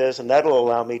ranges? And that'll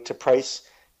allow me to price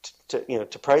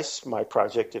my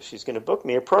project if she's going to book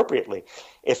me appropriately.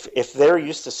 If they're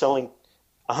used to selling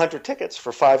 100 tickets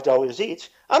for $5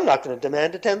 each, I'm not going to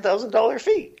demand a $10,000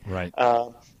 fee. Right.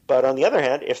 But on the other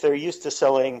hand, if they're used to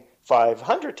selling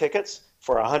 500 tickets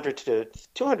for $100 to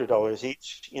 $200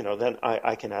 each, then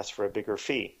I can ask for a bigger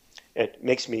fee. It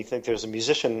makes me think there's a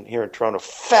musician here in Toronto,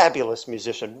 fabulous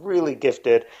musician, really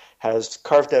gifted, has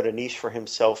carved out a niche for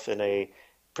himself in a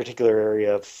particular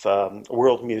area of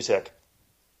world music.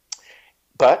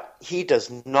 But he does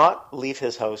not leave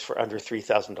his house for under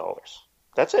 $3,000.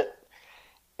 That's it.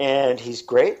 And he's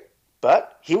great,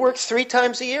 but he works 3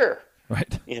 times a year.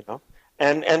 Right.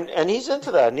 And he's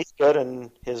into that, and he's good,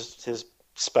 and his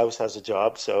spouse has a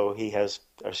job, so he has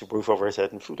a roof over his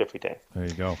head and food every day. There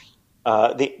you go.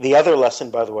 The other lesson,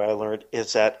 by the way, I learned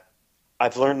is that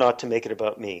I've learned not to make it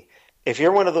about me. If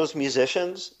you're one of those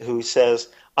musicians who says,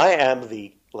 I am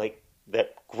the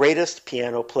greatest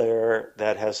piano player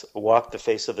that has walked the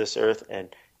face of this earth, and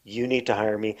you need to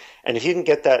hire me, and if you can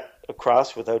get that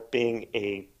across without being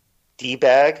a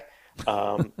D-bag,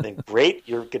 then great,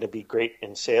 you're going to be great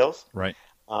in sales. Right.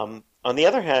 On the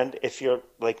other hand, if you're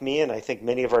like me, and I think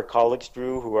many of our colleagues,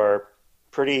 Drew, who are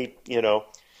pretty,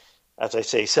 as I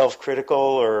say, self-critical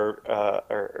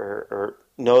or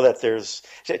know that there's,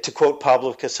 to quote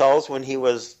Pablo Casals, when he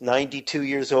was 92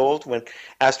 years old, when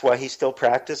asked why he still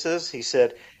practices, he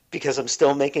said, because I'm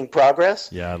still making progress.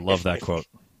 Yeah, I love that quote.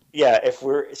 Yeah, if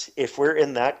we're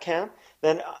in that camp,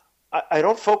 then I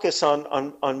don't focus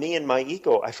on me and my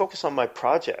ego. I focus on my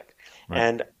project.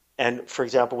 Right. And for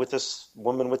example, with this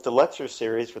woman with the lecture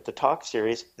series, with the talk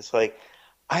series, it's like,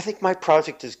 I think my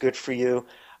project is good for you.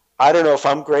 I don't know if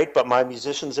I'm great, but my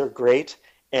musicians are great,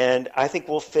 and I think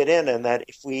we'll fit in. And that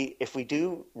if we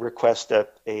do request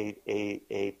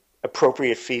a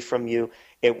appropriate fee from you,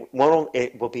 it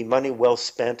will be money well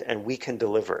spent, and we can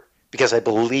deliver because I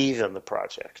believe in the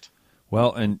project.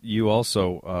 Well, and you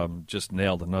also just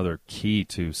nailed another key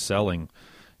to selling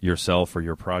yourself or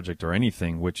your project or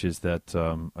anything, which is that,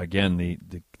 again,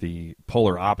 the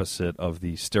polar opposite of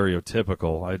the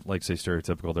stereotypical, I like to say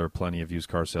stereotypical, there are plenty of used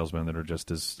car salesmen that are just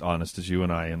as honest as you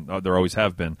and I, and there always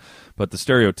have been, but the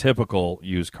stereotypical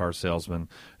used car salesman,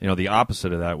 the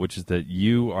opposite of that, which is that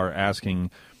you are asking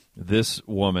this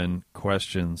woman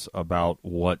questions about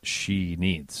what she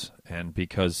needs. And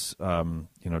because,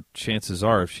 chances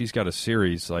are, if she's got a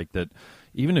series like that,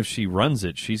 even if she runs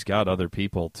it, she's got other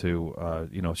people to,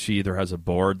 she either has a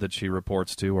board that she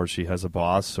reports to, or she has a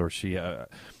boss, or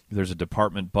there's a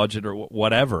department budget or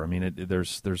whatever. I mean,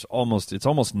 it's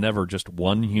almost never just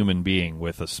one human being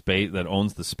with a space that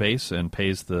owns the space and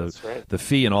pays the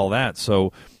fee and all that.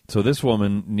 So this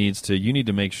woman you need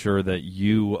to make sure that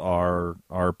you are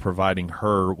providing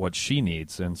her what she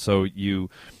needs, and so you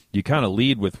kind of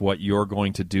lead with what you're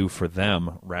going to do for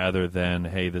them rather than,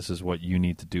 hey, this is what you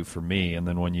need to do for me. And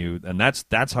then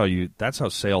that's how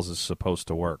sales is supposed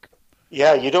to work.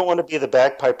 Yeah, you don't want to be the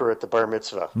bagpiper at the bar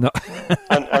mitzvah. No.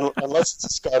 Unless it's a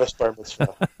Scottish bar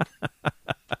mitzvah.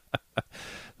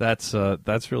 That's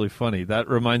really funny. That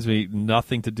reminds me,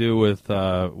 nothing to do with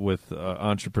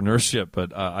entrepreneurship,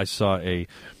 but I saw a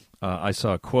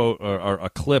quote or a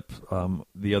clip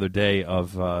the other day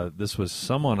of this was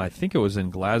someone, I think it was in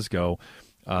Glasgow.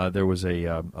 There was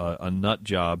a nut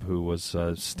job who was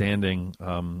standing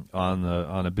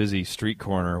on a busy street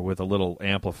corner with a little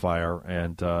amplifier,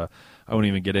 and I won't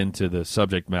even get into the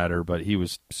subject matter, but he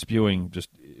was spewing just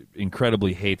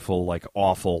incredibly hateful, like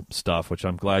awful stuff, which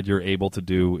I'm glad you're able to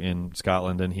do in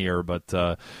Scotland and here, but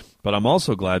I'm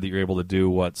also glad that you're able to do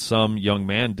what some young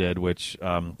man did, which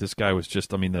this guy was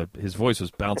just, his voice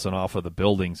was bouncing off of the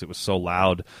buildings. It was so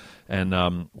loud.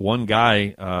 And one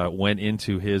guy went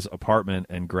into his apartment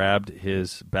and grabbed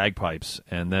his bagpipes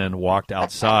and then walked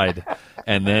outside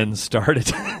and then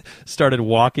started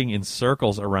walking in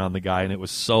circles around the guy. And it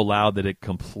was so loud that it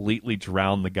completely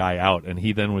drowned the guy out. And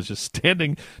he then was just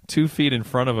standing 2 feet in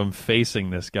front of him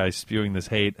facing this guy, spewing this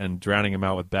hate and drowning him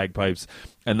out with bagpipes.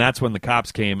 And that's when the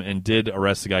cops came and did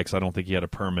arrest the guy because I don't think he had a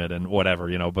permit and whatever,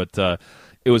 but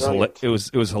it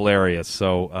was hilarious.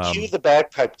 So cue the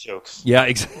bagpipe jokes. Yeah,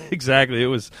 exactly. It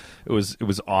was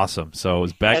awesome. So it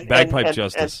was bagpipe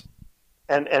justice.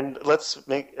 And let's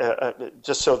make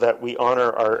just so that we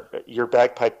honor your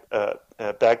bagpiper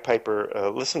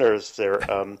listeners there,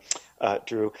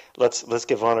 Drew. Let's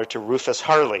give honor to Rufus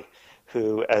Harley,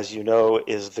 who, as you know,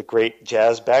 is the great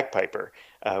jazz bagpiper.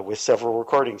 With several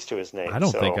recordings to his name. I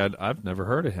don't think I've never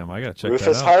heard of him. I got to check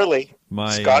Rufus that out. Harley,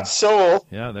 Scott Soul.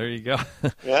 Yeah, there you go.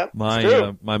 Yeah,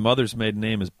 my mother's maiden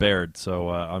name is Baird, so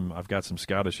I've got some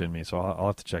Scottish in me, so I'll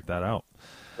have to check that out.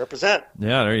 Represent.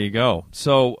 Yeah, there you go.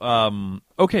 So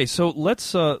okay, so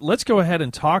let's go ahead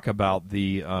and talk about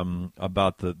the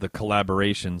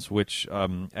collaborations, which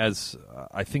as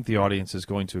I think the audience is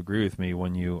going to agree with me,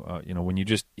 when you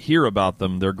just hear about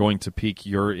them, they're going to pique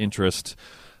your interest.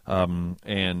 From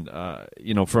an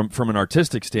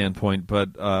artistic standpoint,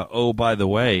 but by the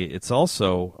way, it's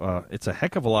also it's a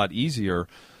heck of a lot easier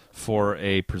for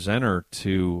a presenter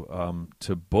to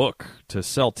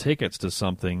sell tickets to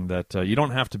something that you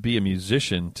don't have to be a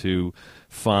musician to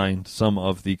find some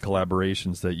of the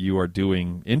collaborations that you are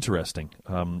doing interesting.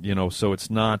 So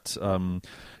it's not.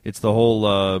 It's the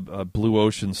whole Blue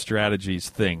Ocean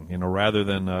Strategies thing, rather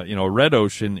than, Red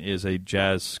Ocean is a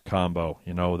jazz combo,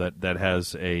 that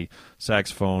has a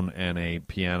saxophone and a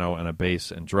piano and a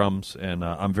bass and drums. And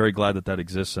I'm very glad that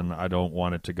exists, and I don't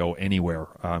want it to go anywhere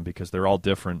because they're all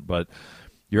different. But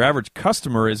your average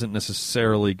customer isn't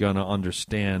necessarily going to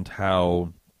understand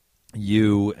how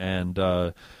you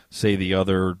and say the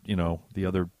other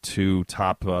two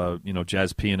top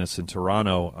jazz pianists in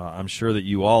Toronto. I'm sure that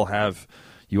you all have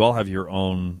your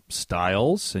own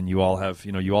styles, and you all have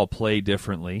you all play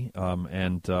differently.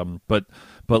 But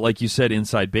like you said,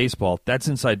 inside baseball, that's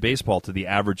inside baseball to the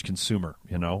average consumer.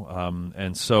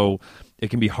 And so it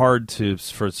can be hard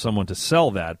for someone to sell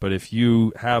that. But if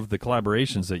you have the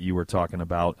collaborations that you were talking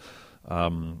about,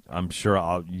 I'm sure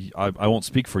I won't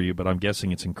speak for you, but I'm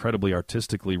guessing it's incredibly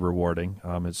artistically rewarding.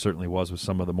 It certainly was with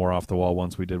some of the more off-the-wall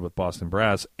ones we did with Boston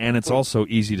Brass, and it's also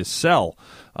easy to sell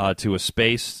to a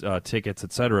space, tickets,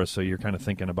 etc. So you're kind of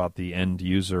thinking about the end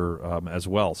user as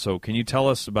well. So can you tell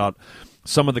us about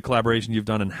some of the collaboration you've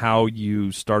done and how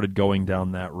you started going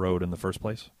down that road in the first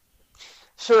place?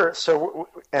 Sure. So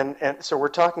so we're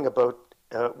talking about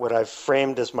what I've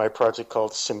framed as my project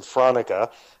called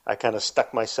Symphronica. I kind of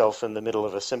stuck myself in the middle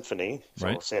of a symphony, so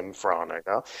right.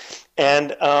 Symphronica.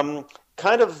 And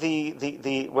kind of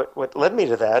the what led me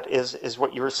to that is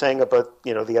what you were saying about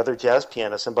the other jazz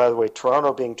pianists. And by the way,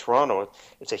 Toronto being Toronto,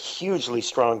 it's a hugely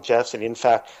strong jazz city. In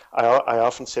fact, I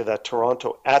often say that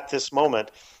Toronto at this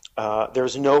moment,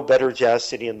 there's no better jazz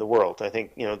city in the world. I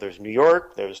think there's New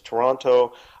York, there's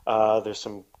Toronto, there's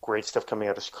some great stuff coming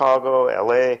out of Chicago,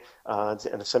 LA,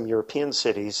 and some European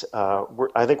cities.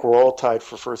 I think we're all tied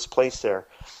for first place there.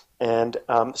 And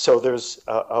so there's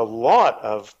a lot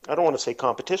of, I don't want to say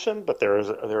competition, but there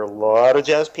are a lot of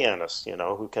jazz pianists,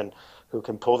 who who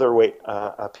can pull their weight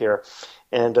up here.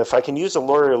 And if I can use a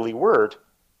lawyerly word,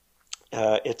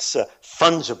 it's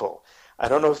fungible. I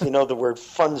don't know if you know the word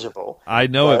fungible. I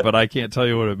know it, but I can't tell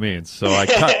you what it means.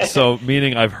 So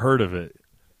meaning I've heard of it.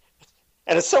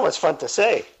 And it's so much fun to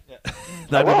say.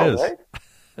 That Hello, it is. Right?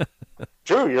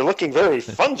 Drew, you're looking very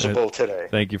fungible today.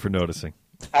 Thank you for noticing.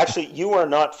 Actually, you are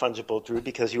not fungible, Drew,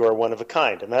 because you are one of a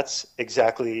kind, and that's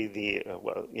exactly the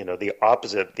the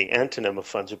opposite, the antonym of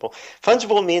fungible.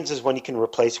 Fungible means is when you can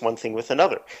replace one thing with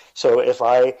another. So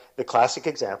the classic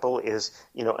example is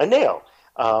a nail.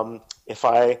 If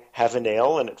I have a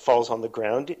nail and it falls on the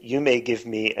ground, you may give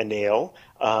me a nail,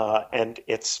 and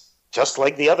it's just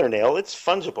like the other nail, it's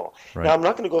fungible. Right. Now, I'm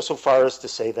not going to go so far as to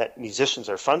say that musicians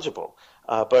are fungible,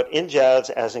 but in jazz,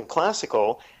 as in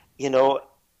classical,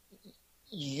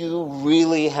 you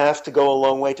really have to go a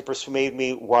long way to persuade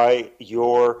me why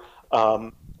your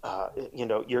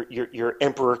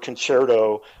Emperor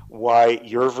Concerto, why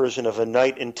your version of A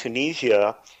Night in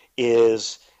Tunisia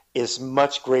is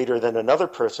much greater than another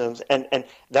person's, and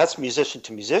that's musician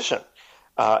to musician.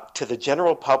 To the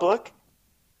general public,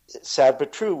 sad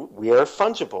but true, we are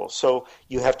fungible. So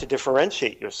you have to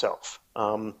differentiate yourself.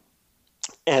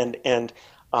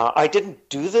 I didn't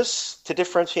do this to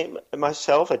differentiate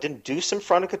myself. I didn't do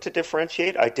Symphonica to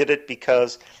differentiate. I did it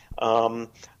because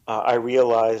I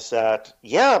realized that,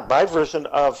 my version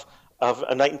of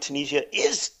A Night in Tunisia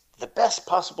is the best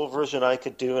possible version I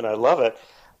could do, and I love it.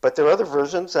 But there are other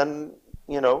versions, and,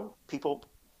 people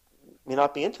may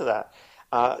not be into that.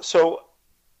 So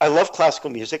I love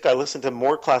classical music. I listen to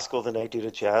more classical than I do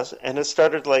to jazz. And it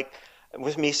started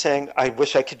with me saying, I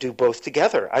wish I could do both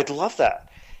together. I'd love that.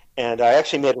 And I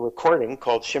actually made a recording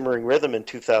called Shimmering Rhythm in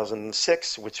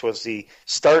 2006, which was the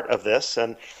start of this.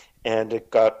 And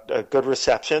it got a good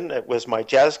reception. It was my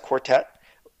jazz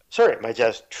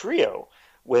trio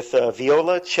with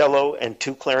viola, cello, and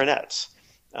 2 clarinets.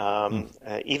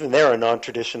 Even they're a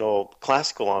non-traditional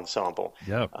classical ensemble.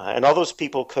 Yeah. And all those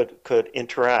people could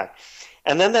interact.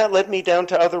 And then that led me down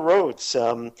to other roads.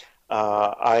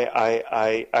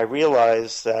 I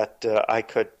realized that I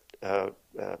could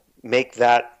make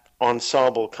that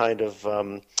ensemble kind of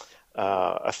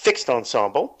a fixed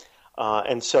ensemble.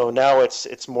 And so now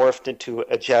it's morphed into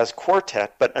a jazz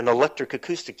quartet, but an electric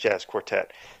acoustic jazz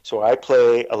quartet. So I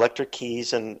play electric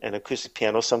keys and acoustic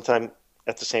piano sometime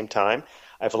at the same time.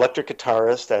 I have electric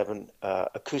guitarist, I have an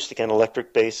acoustic and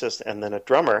electric bassist, and then a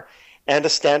drummer, and a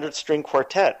standard string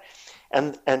quartet.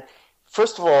 And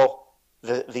first of all,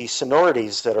 the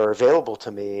sonorities that are available to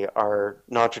me are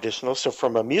non-traditional. So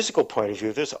from a musical point of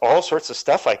view, there's all sorts of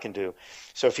stuff I can do.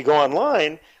 So if you go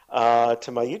online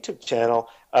to my YouTube channel,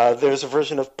 there's a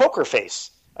version of Poker Face.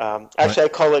 Actually, I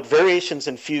call it Variations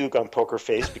in Fugue on Poker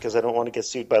Face because I don't want to get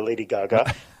sued by Lady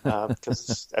Gaga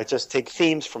because I just take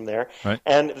themes from there. Right.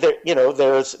 And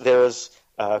there's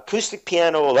acoustic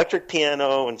piano, electric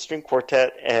piano, and string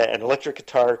quartet, and electric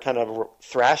guitar kind of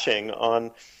thrashing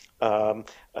on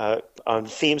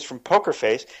themes from Poker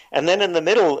Face. And then in the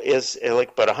middle is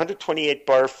about 128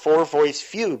 bar 4-voice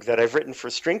fugue that I've written for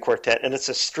string quartet, and it's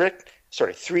a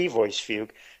 3-voice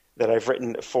fugue that I've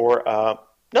written for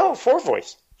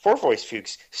 4-voice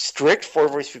fugues, strict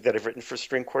 4-voice fugue that I've written for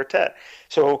string quartet.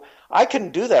 So I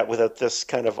couldn't do that without this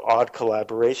kind of odd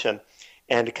collaboration,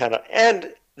 and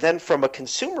then from a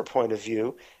consumer point of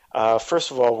view,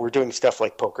 first of all, we're doing stuff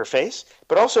like Poker Face,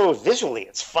 but also visually,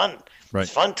 it's fun. Right.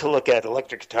 It's fun to look at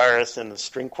electric guitarists and the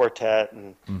string quartet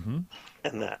and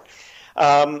that.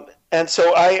 And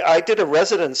so I did a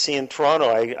residency in Toronto.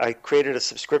 I created a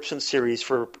subscription series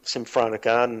for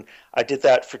Symphonica, and I did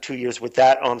that for 2 years with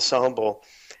that ensemble.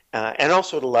 And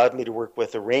also it allowed me to work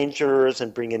with arrangers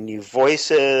and bring in new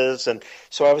voices. And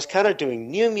so I was kind of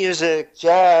doing new music,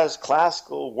 jazz,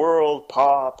 classical, world,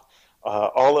 pop,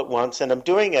 all at once. And I'm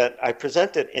doing it, I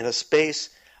present it in a space,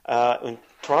 in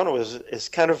Toronto is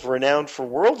kind of renowned for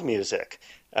world music,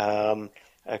 called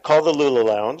the Lula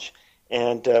Lounge.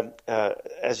 And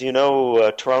as you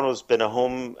know, Toronto's been a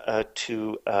home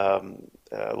to a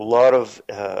lot of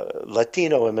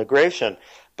Latino immigration,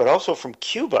 but also from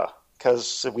Cuba,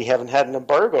 because we haven't had an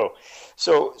embargo.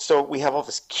 So we have all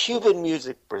this Cuban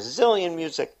music, Brazilian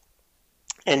music,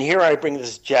 and here I bring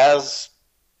this jazz,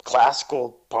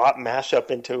 classical, pop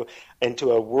mashup into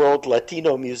a world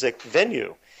Latino music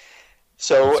venue.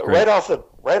 So right off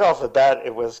the bat,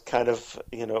 it was kind of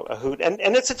a hoot, and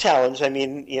it's a challenge. I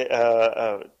mean,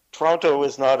 Toronto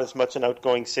is not as much an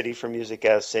outgoing city for music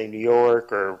as say New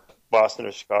York or Boston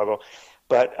or Chicago,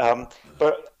 but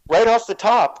right off the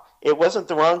top, it wasn't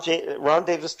the Ron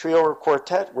Davis trio or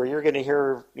quartet where you're going to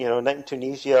hear, Night in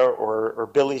Tunisia or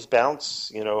Billy's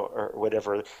Bounce, or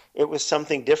whatever. It was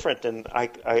something different, and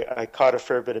I caught a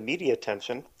fair bit of media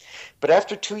attention. But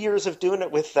after 2 years of doing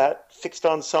it with that fixed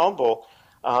ensemble,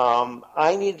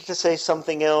 I needed to say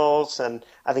something else, and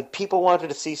I think people wanted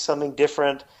to see something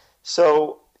different.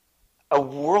 So a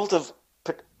world of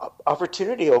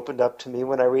opportunity opened up to me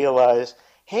when I realized,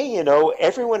 hey,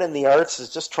 everyone in the arts is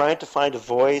just trying to find a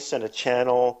voice and a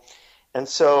channel. And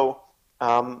so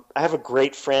I have a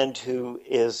great friend who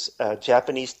is a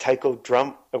Japanese taiko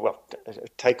drum, well,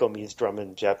 taiko means drum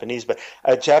in Japanese, but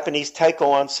a Japanese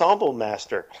taiko ensemble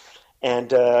master.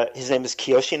 And his name is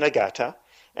Kiyoshi Nagata.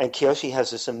 And Kiyoshi has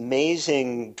this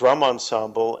amazing drum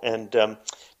ensemble. And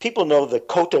people know the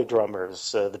koto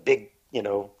drummers, the big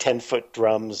 10-foot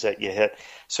drums that you hit.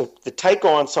 So the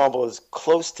taiko ensemble is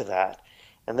close to that.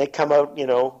 And they come out,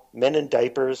 men in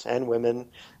diapers and women,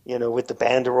 with the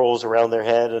banderoles around their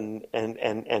head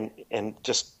and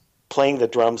just playing the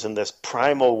drums in this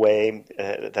primal way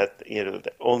that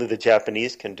that only the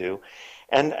Japanese can do.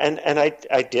 And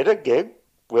I did a gig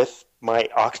with my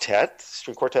octet,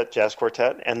 string quartet, jazz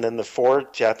quartet, and then the 4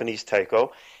 Japanese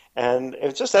taiko. And it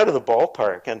was just out of the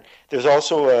ballpark. And there's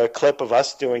also a clip of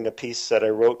us doing a piece that I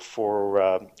wrote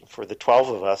for the 12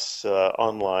 of us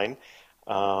online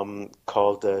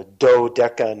called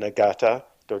Do-Deka Nagata.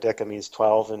 Do-Deka means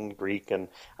 12 in Greek, and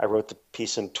I wrote the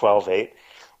piece in 12/8.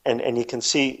 And you can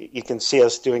see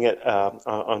us doing it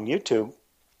on YouTube.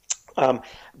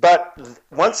 But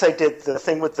once I did the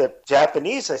thing with the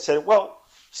Japanese, I said, well,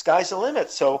 sky's the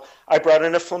limit. So I brought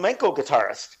in a flamenco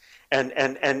guitarist.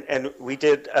 And we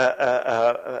did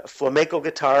flamenco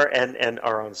guitar and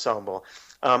our ensemble.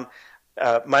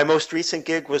 My most recent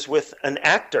gig was with an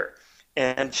actor,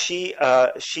 and she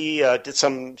did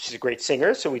some. She's a great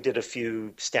singer, so we did a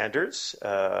few standards.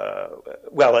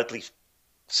 Well, at least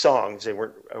songs. They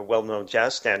weren't well-known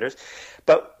jazz standards,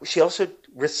 but she also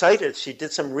recited. She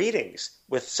did some readings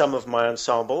with some of my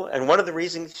ensemble, and one of the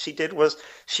reasons she did was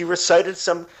she recited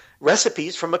some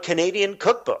recipes from a Canadian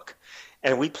cookbook.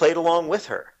 And we played along with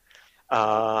her,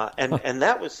 and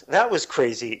that was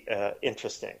crazy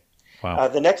interesting. Wow.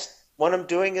 The next one I'm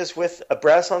doing is with a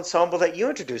brass ensemble that you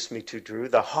introduced me to, Drew,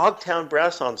 the Hogtown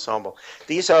Brass Ensemble.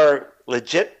 These are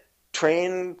legit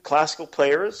trained classical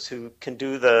players who can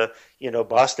do the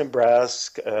Boston brass,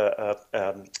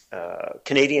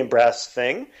 Canadian brass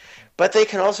thing, but they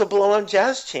can also blow on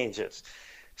jazz changes.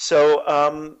 So.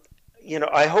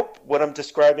 I hope what I'm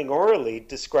describing orally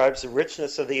describes the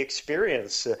richness of the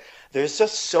experience. There's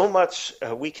just so much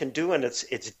we can do, and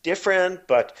it's different,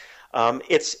 but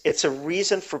it's a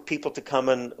reason for people to come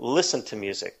and listen to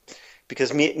music,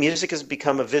 because music has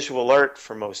become a visual art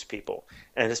for most people,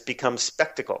 and it's become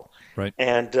spectacle. Right.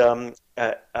 And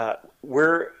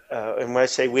and when I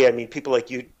say we, I mean people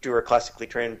like you, Drew, are classically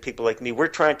trained. People like me, we're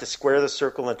trying to square the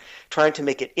circle and trying to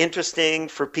make it interesting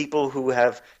for people who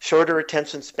have shorter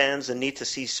attention spans and need to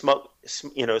see smoke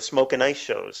and ice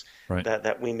shows right.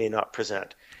 that we may not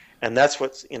present. And that's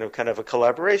what's kind of a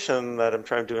collaboration that I'm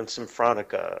trying to do in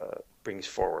Symphonica brings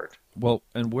forward. Well,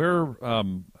 and we're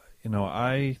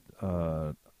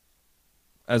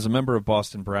as a member of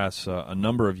Boston Brass, a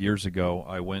number of years ago,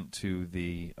 I went to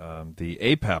the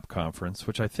APAP conference,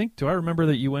 which I think, do I remember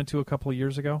that you went to a couple of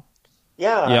years ago?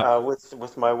 Yeah,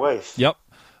 with my wife. Yep.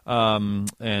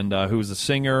 And who's a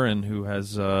singer and who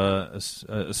has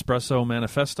Espresso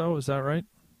Manifesto, is that right?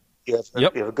 You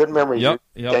have a good memory. Yep.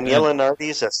 Daniela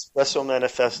Nardi's Espresso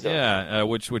Manifesto. Yeah,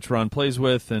 which Ron plays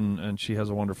with, and she has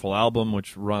a wonderful album,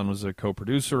 which Ron was a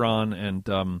co-producer on,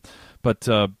 and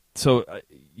so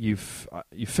you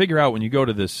figure out when you go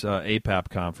to this APAP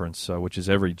conference, which is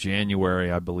every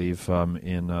January, I believe,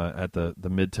 in at the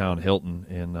Midtown Hilton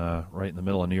in right in the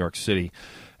middle of New York City,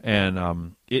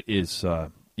 and it is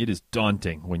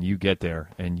daunting when you get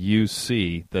there and you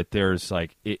see that there's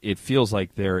it feels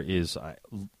like there is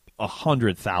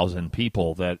 100,000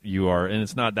 people that you are, and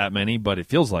it's not that many, but it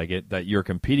feels like it, that you're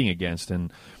competing against,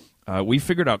 and we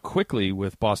figured out quickly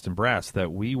with Boston Brass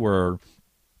that we were.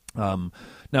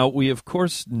 Now, we, of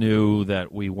course, knew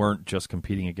that we weren't just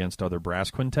competing against other brass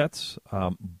quintets,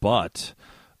 but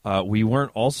we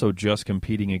weren't also just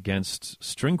competing against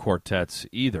string quartets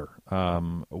either.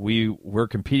 We were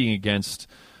competing against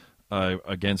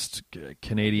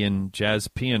Canadian jazz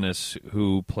pianists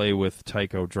who play with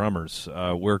taiko drummers.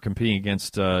 We're competing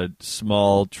against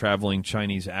small traveling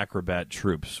Chinese acrobat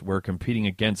troupes. We're competing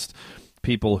against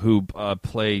people who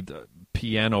played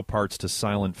piano parts to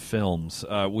silent films.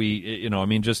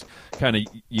 Just kind of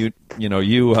you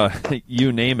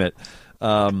name it.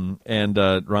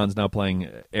 And Ron's now playing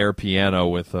air piano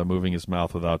with moving his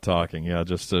mouth without talking. Yeah,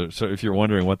 just so if you're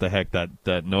wondering what the heck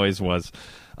that noise was.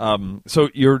 So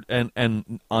you're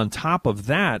and on top of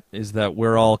that is that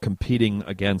we're all competing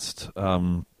against.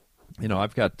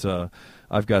 I've got the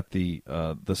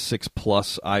 6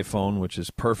 Plus iPhone, which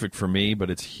is perfect for me, but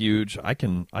it's huge. I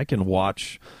can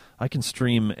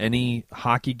stream any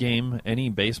hockey game, any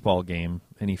baseball game,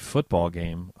 any football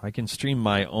game. I can stream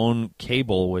my own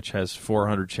cable, which has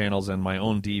 400 channels, and my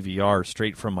own DVR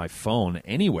straight from my phone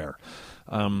anywhere.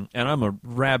 And I'm a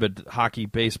rabid hockey,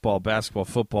 baseball, basketball,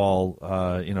 football,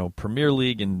 Premier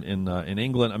League in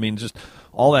England. I mean, just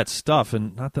all that stuff.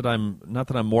 And not that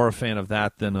I'm more a fan of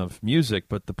that than of music,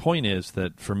 but the point is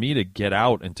that for me to get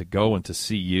out and to go and to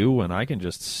see you, and I can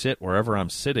just sit wherever I'm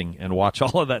sitting and watch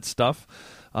all of that stuff.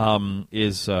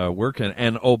 Is working.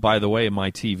 And oh, by the way,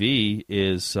 my TV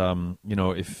is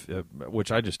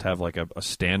which I just have like a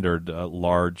standard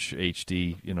large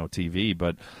HD TV,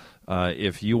 but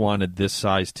if you wanted this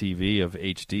size TV of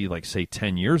HD, like say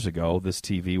 10 years ago, this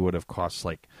TV would have cost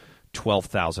like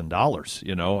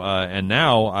 $12,000. And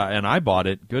now and I bought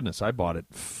it. Goodness, I bought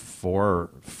it 4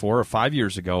 or 5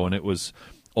 years ago, and it was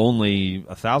only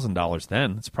 $1,000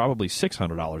 then. It's probably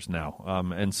 $600 now.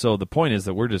 And so the point is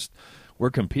that we're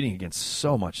competing against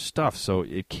so much stuff, so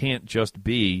it can't just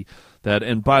be that.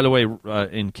 And by the way,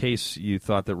 in case you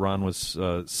thought that Ron was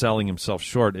selling himself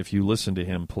short, if you listen to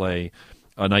him play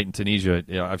A Night in Tunisia,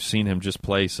 I've seen him just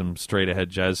play some straight-ahead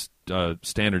jazz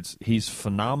standards. He's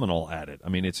phenomenal at it. I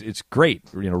mean, it's great,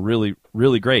 really,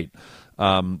 really great.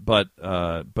 But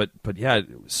yeah,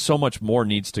 so much more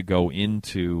needs to go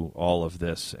into all of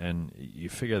this, and you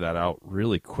figure that out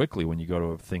really quickly when you go to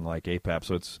a thing like APAP.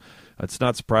 So it's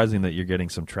not surprising that you're getting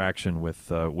some traction with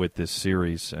this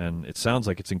series, and it sounds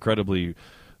like it's incredibly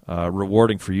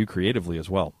rewarding for you creatively as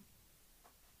well.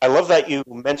 I love that you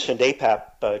mentioned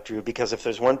APAP, Drew, because if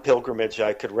there's one pilgrimage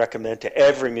I could recommend to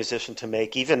every musician to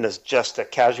make, even as just a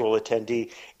casual attendee,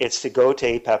 it's to go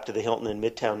to APAP to the Hilton in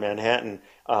Midtown Manhattan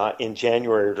in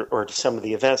January or to some of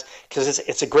the events, because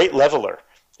it's a great leveler.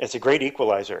 It's a great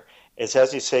equalizer. It's,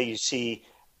 as you say, you see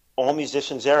all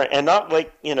musicians there, and not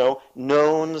like,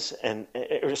 knowns and,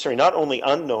 not only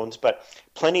unknowns, but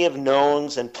plenty of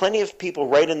knowns and plenty of people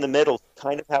right in the middle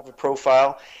kind of have a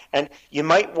profile. And you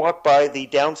might walk by the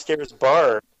downstairs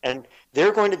bar and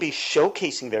they're going to be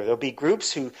showcasing there. There'll be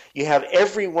groups who you have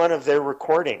every one of their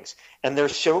recordings, and they're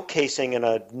showcasing in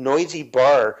a noisy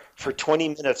bar for 20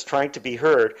 minutes trying to be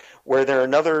heard, where there are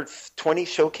another 20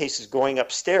 showcases going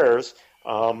upstairs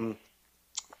with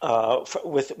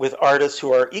artists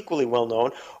who are equally well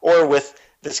known, or with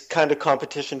this kind of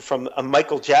competition from a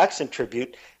Michael Jackson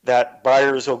tribute that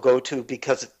buyers will go to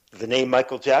because the name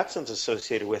Michael Jackson's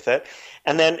associated with it.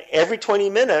 And then every 20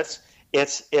 minutes,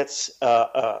 it's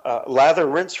lather,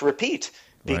 rinse, repeat,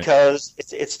 because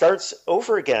it starts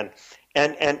over again.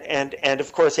 And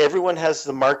of course, everyone has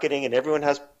the marketing and everyone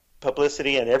has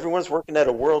publicity and everyone's working at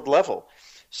a world level.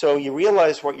 So you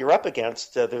realize what you're up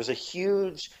against. There's a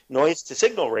huge noise to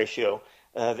signal ratio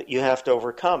that you have to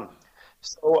overcome.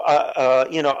 So,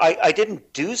 I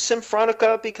didn't do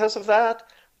Symphonica because of that.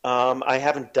 I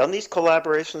haven't done these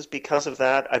collaborations because of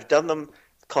that. I've done them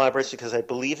collaborations because I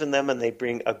believe in them and they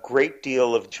bring a great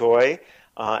deal of joy.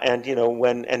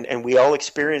 And we all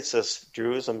experience this,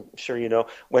 Drew, as I'm sure you know,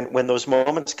 when those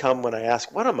moments come when I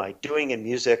ask, what am I doing in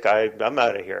music? I'm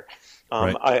out of here.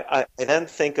 I then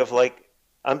think of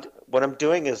what I'm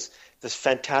doing is this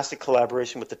fantastic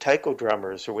collaboration with the taiko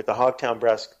drummers or with the Hogtown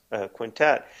Brass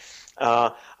Quintet.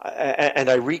 And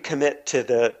I recommit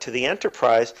to the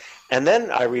enterprise, and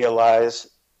then I realize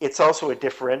it's also a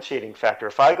differentiating factor.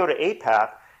 If I go to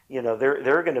APAP,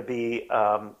 there are going to be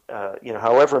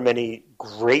however many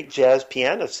great jazz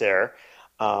pianists there,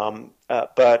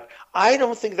 but I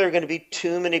don't think there are going to be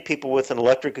too many people with an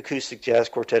electric acoustic jazz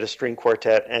quartet, a string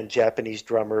quartet, and Japanese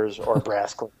drummers or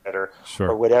brass quintet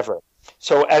or whatever.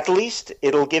 So at least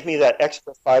it'll give me that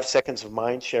extra 5 seconds of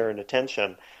mind share and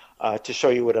attention to show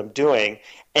you what I'm doing.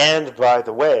 And by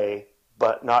the way,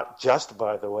 but not just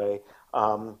by the way,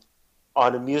 on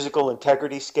a musical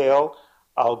integrity scale,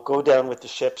 I'll go down with the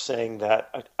ship saying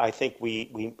that I think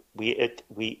we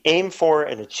aim for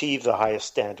and achieve the highest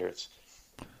standards.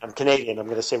 I'm Canadian. I'm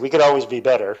going to say we could always be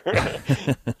better.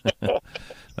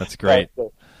 That's great.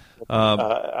 It's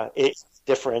a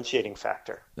differentiating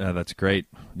factor. Yeah, that's great.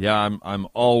 Yeah, I'm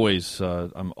always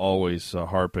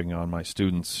harping on my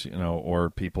students, or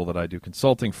people that I do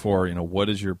consulting for. What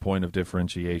is your point of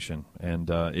differentiation? And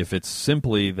if it's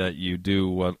simply that you do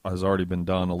what has already been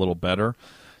done a little better,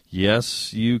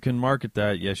 Yes, you can market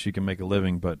that. Yes, you can make a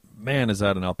living, but man, is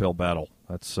that an uphill battle.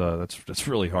 That's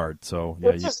really hard. So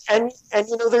yeah, It's just, and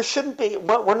there shouldn't be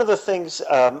one of the things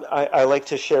I like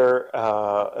to share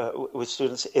with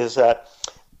students is that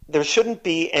there shouldn't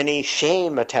be any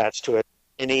shame attached to it,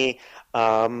 any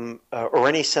or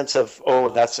any sense of, oh,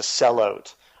 that's a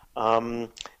sellout. Um,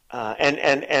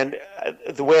 and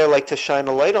the way I like to shine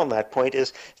a light on that point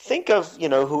is think of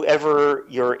whoever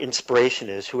your inspiration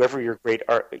is, whoever your great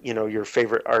art, your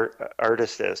favorite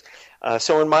artist is.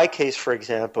 So in my case, for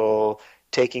example,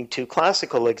 taking two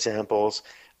classical examples,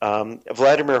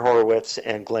 Vladimir Horowitz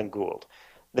and Glenn Gould.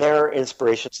 They're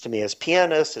inspirations to me as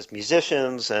pianists, as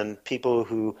musicians, and people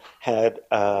who had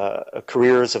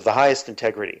careers of the highest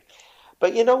integrity.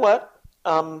 But you know what?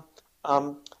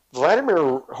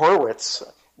 Vladimir Horowitz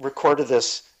recorded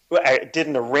this, did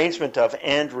an arrangement of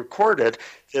and recorded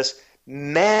this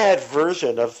mad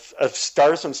version of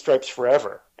Stars and Stripes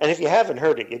Forever. And if you haven't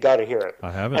heard it, you got to hear it. I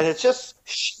haven't. And it's just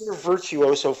sheer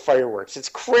virtuoso fireworks. It's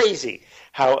crazy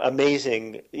how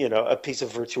amazing, a piece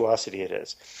of virtuosity it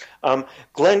is.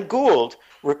 Glenn Gould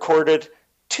recorded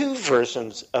two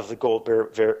versions of the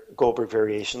Goldberg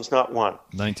Variations, not one.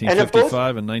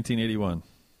 1955 and 1981.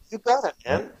 You got it,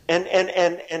 man. And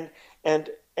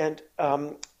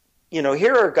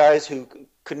here are guys who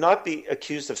could not be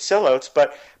accused of sellouts,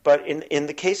 but in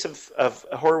the case of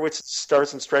Horowitz's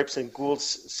Stars and Stripes and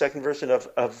Gould's second version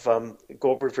of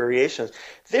Goldberg Variations,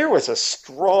 there was a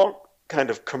strong kind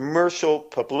of commercial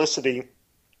publicity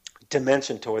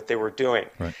dimension to what they were doing.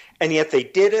 Right. And yet they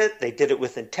did it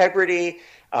with integrity.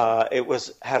 It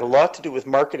had a lot to do with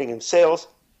marketing and sales.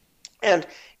 And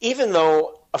even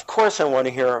though, of course, I want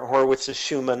to hear Horowitz's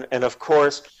Schumann, and of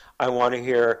course, I want to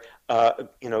hear,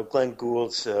 Glenn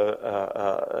Gould's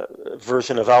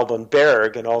version of Alban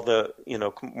Berg and all the,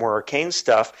 more arcane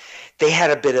stuff. They had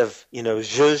a bit of,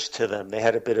 zhuzh to them. They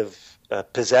had a bit of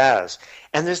pizzazz,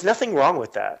 and there's nothing wrong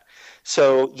with that.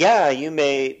 So yeah, you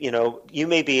may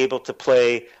be able to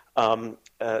play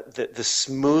the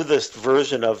smoothest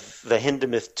version of the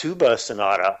Hindemith tuba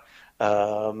sonata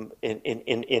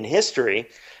in history,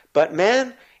 but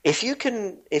man, if you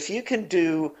can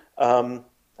do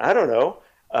I don't know,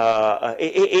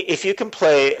 if you can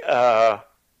play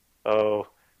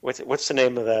what's the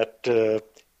name of that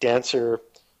dancer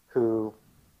who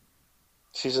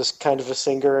she's just kind of a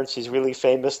singer and she's really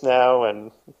famous now,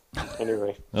 and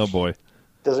anyway. Oh boy,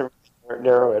 doesn't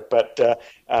narrow it, but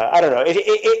I don't know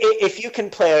if you can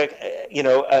play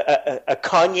a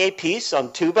Kanye piece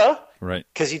on tuba. Right.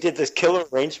 Because you did this killer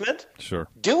arrangement. Sure.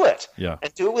 Do it. Yeah.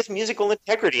 And do it with musical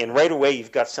integrity, and right away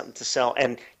you've got something to sell,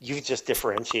 and you've just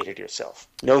differentiated yourself.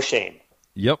 No shame.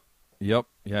 Yep. Yeah,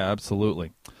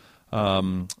 absolutely.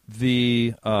 Let's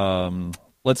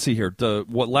see here.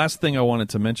 What last thing I wanted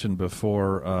to mention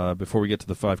before we get to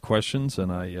the 5 questions,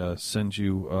 and I send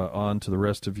you on to the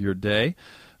rest of your day,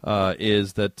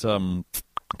 is that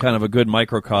kind of a good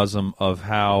microcosm of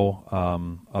how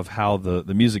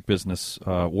the music business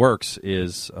works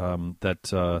is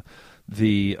that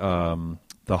the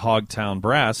Hogtown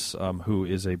Brass, who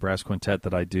is a brass quintet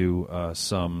that I do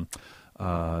some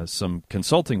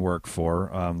consulting work for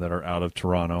that are out of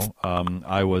Toronto.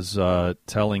 I was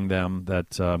telling them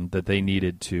that they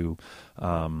needed to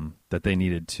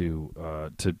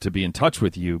be in touch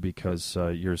with you because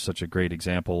you're such a great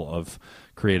example of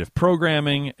creative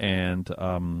programming and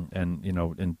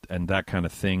that kind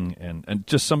of thing, and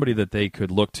just somebody that they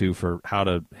could look to for how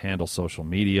to handle social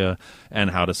media and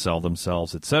how to sell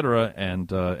themselves, etc. And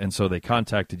so they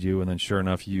contacted you, and then sure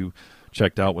enough, you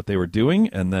checked out what they were doing,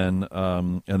 and then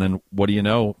what do you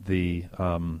know? You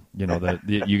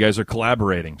guys are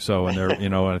collaborating. So, and they're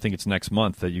and I think it's next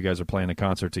month that you guys are playing a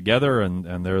concert together,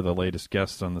 and they're the latest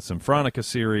guests on the Symphonica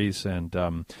series, and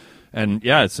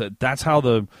yeah, that's how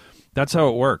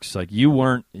it works. Like you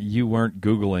weren't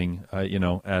Googling,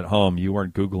 at home. You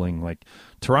weren't Googling like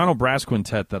Toronto Brass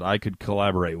Quintet that I could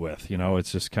collaborate with.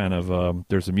 It's just kind of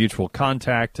there's a mutual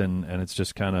contact, and it's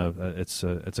just kind of it's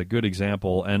a good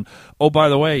example. And oh, by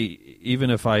the way, even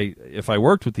if I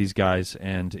worked with these guys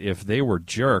and if they were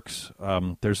jerks,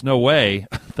 there's no way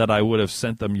that I would have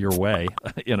sent them your way.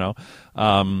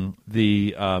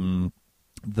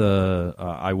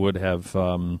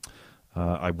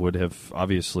 I would have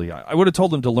obviously. I would have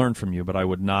told them to learn from you, but I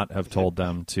would not have told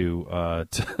them to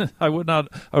I would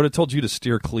have told you to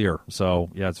steer clear. So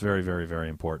yeah, it's very, very, very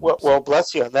important. Well,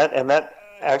 bless you. And that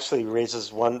actually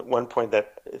raises one point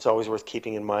that it's always worth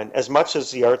keeping in mind. As much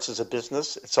as the arts is a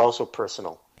business, it's also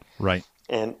personal. Right.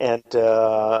 And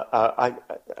I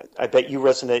bet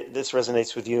this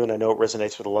resonates with you, and I know it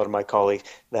resonates with a lot of my colleagues,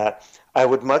 that I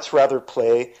would much rather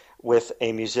play with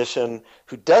a musician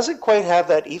who doesn't quite have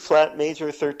that E flat major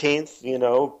 13th,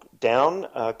 down,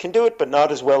 can do it, but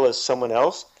not as well as someone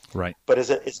else. Right. But is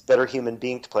a better human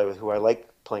being to play with, who I like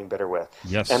playing better with.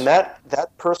 And Yes.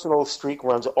 that personal streak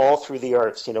runs all through the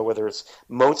arts. Whether it's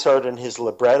Mozart and his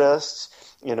librettists,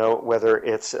 whether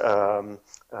it's Julie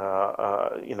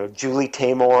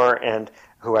Taymor, and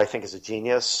who I think is a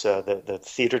genius, the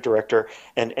theater director,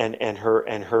 and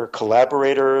her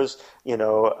collaborators.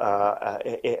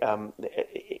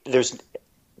 There's,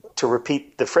 to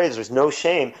repeat the phrase, there's no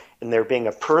shame in there being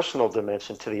a personal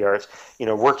dimension to the arts.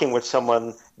 Working with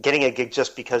someone, getting a gig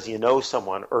just because you know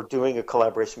someone, or doing a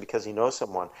collaboration because you know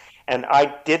someone. And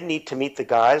I did need to meet the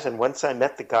guys, and once I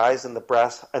met the guys in the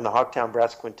Hogtown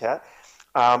Brass Quintet,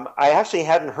 I actually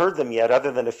hadn't heard them yet,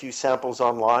 other than a few samples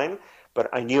online, but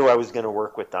I knew I was going to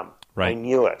work with them. Right. I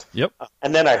knew it. Yep.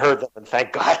 And then I heard them, and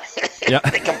thank God, Yeah.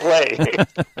 they can play.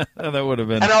 That would have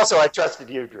been. And also, I trusted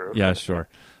you, Drew. Yeah, sure.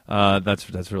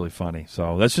 That's really funny.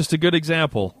 So that's just a good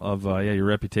example of your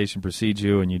reputation precedes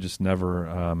you, and you just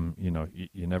never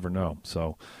you never know.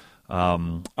 So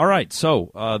all right.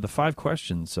 So the 5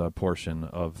 questions portion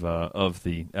of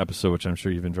the episode, which I'm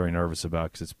sure you've been very nervous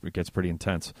about because it gets pretty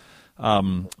intense.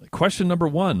 Question number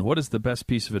 1: what is the best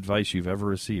piece of advice you've ever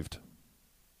received?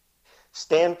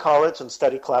 Stay in college and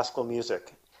study classical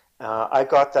music. I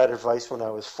got that advice when I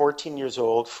was 14 years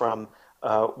old from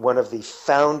one of the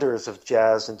founders of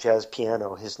jazz and jazz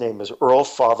piano. His name was Earl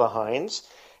Father Hines.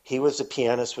 He was a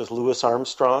pianist with Louis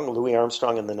Armstrong in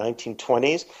the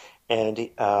 1920s. And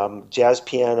jazz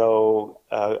piano,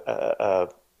 I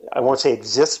won't say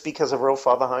exists because of Earl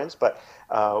Father Hines, but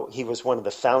he was one of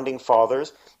the founding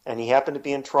fathers. And he happened to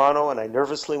be in Toronto, and I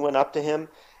nervously went up to him.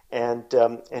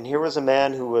 And here was a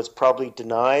man who was probably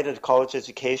denied a college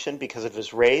education because of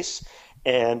his race,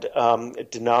 and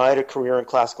denied a career in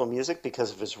classical music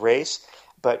because of his race.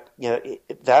 But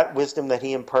that wisdom that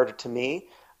he imparted to me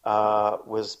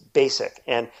was basic.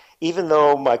 And even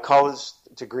though my college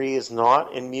degree is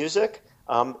not in music,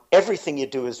 everything you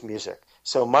do is music.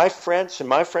 So my French and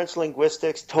my French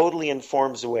linguistics totally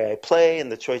informs the way I play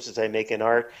and the choices I make in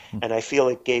art. And I feel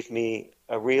it gave me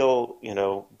a real,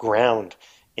 ground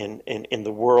in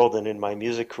the world and in my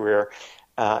music career.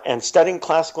 And studying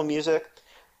classical music,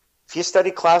 if you study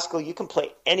classical, you can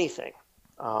play anything.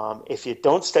 If you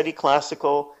don't study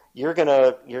classical, you're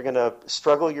gonna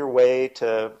struggle your way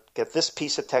to get this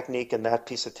piece of technique and that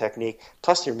piece of technique.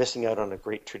 Plus, you're missing out on a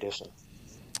great tradition.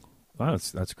 Wow,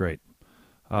 that's great.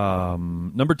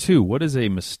 Number 2: what is a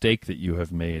mistake that you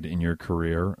have made in your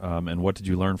career, and what did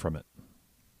you learn from it?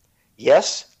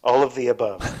 Yes, all of the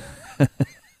above.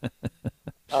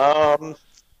 I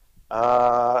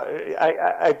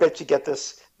bet you get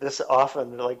this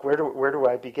often. Like, where do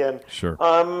I begin? Sure.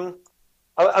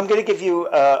 I'm going to give you.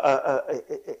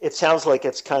 It sounds like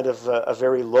it's kind of a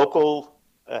very local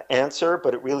answer,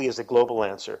 but it really is a global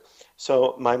answer.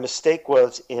 So my mistake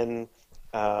was in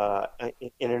an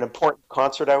important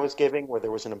concert I was giving, where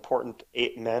there was an important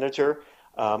manager.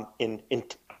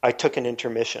 I took an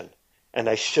intermission, and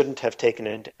I shouldn't have taken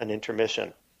an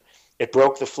intermission. It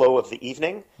broke the flow of the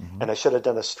evening, and I should have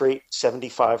done a straight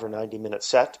 75 or 90-minute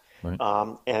set. Right.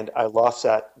 And I lost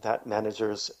that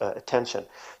manager's attention.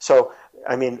 So,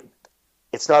 I mean,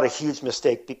 it's not a huge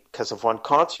mistake because of one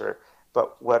concert,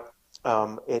 but what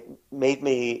it made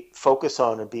me focus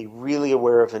on and be really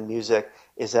aware of in music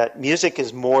is that music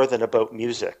is more than about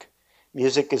music.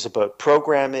 Music is about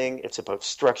programming. It's about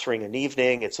structuring an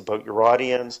evening. It's about your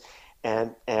audience,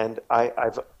 and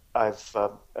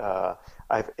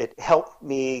it helped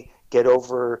me get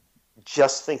over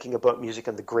just thinking about music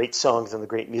and the great songs and the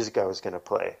great music I was going to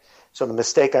play. So the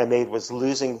mistake I made was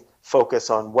losing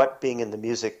focus on what being in the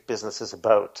music business is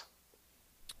about.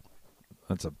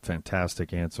 That's a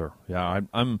fantastic answer. Yeah,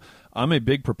 I'm a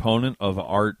big proponent of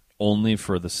art only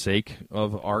for the sake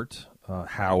of art.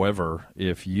 However,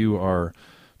 if you are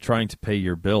trying to pay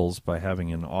your bills by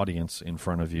having an audience in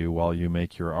front of you while you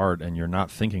make your art, and you're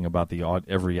not thinking about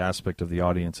every aspect of the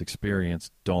audience experience,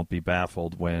 don't be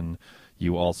baffled when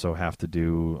you also have to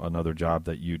do another job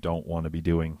that you don't want to be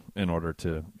doing in order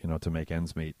to make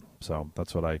ends meet. So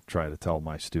that's what I try to tell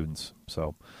my students.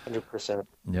 So 100%.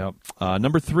 Yeah.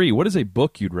 Number 3: what is a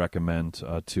book you'd recommend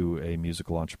to a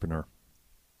musical entrepreneur?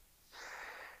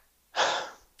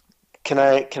 Can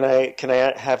I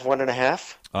have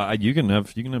 1.5? You can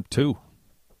have 2.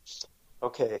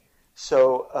 Okay.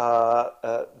 So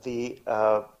the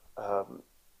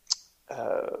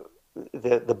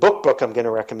book I'm going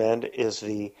to recommend is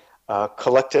the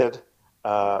collected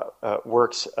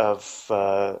works of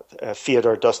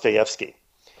Fyodor Dostoevsky.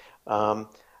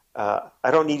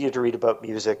 I don't need you to read about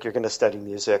music. You're going to study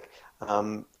music.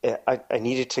 I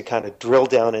needed to kind of drill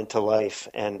down into life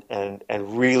and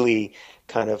really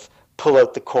kind of pull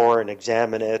out the core and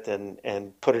examine it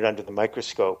and put it under the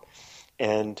microscope.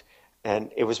 And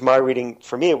and it was my reading.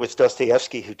 For me, it was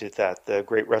Dostoevsky who did that, the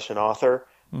great Russian author,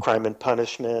 Crime and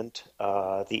Punishment,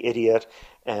 The Idiot,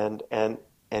 and and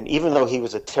and even though he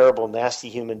was a terrible, nasty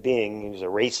human being, he was a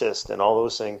racist and all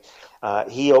those things.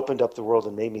 He opened up the world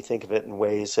and made me think of it in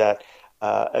ways that,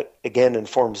 again,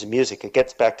 informs music. It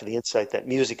gets back to the insight that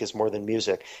music is more than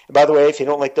music. And by the way, if you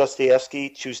don't like Dostoevsky,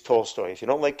 choose Tolstoy. If you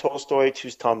don't like Tolstoy,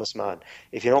 choose Thomas Mann.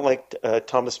 If you don't like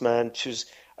Thomas Mann, choose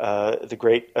the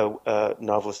great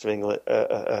novelist of England,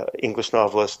 English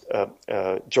novelist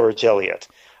George Eliot.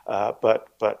 But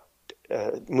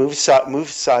move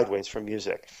sideways from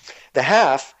music. The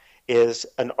half is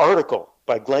an article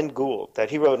by Glenn Gould that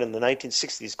he wrote in the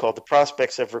 1960s called The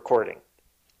Prospects of Recording.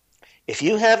 If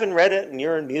you haven't read it and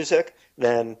you're in music,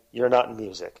 then you're not in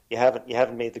music. You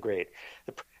haven't made the grade.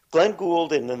 Glenn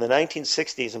Gould in the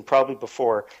 1960s and probably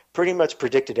before pretty much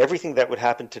predicted everything that would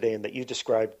happen today and that you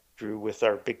described, Drew, with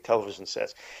our big television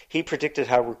sets. He predicted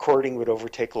how recording would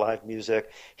overtake live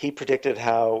music. He predicted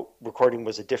how recording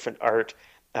was a different art.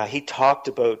 He talked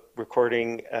about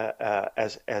recording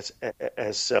as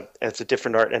a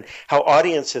different art, and how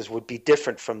audiences would be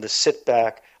different from the sit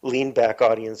back, lean back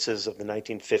audiences of the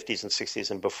 1950s and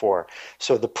 60s and before.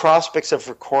 So the Prospects of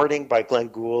Recording by Glenn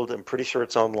Gould, I'm pretty sure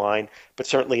it's online, but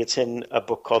certainly it's in a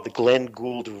book called The Glenn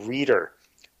Gould Reader,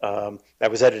 that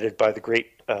was edited by the great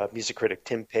music critic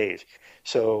Tim Page.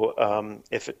 So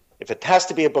if it has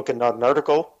to be a book and not an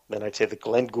article, then I'd say The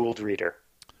Glenn Gould Reader.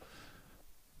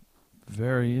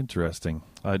 Very interesting.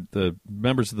 The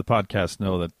members of the podcast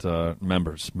know that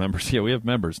members. Yeah, we have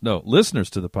members. No, listeners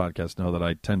to the podcast know that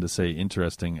I tend to say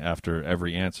interesting after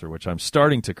every answer, which I'm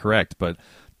starting to correct. But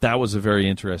that was a very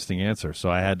interesting answer, so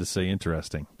I had to say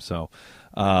interesting. So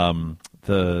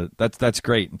that's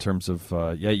great in terms of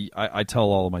I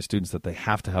tell all of my students that they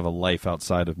have to have a life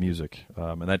outside of music,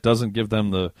 and that doesn't give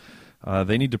them the.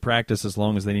 They need to practice as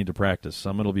long as they need to practice.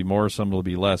 Some it'll be more, some it'll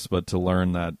be less, but to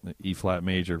learn that E flat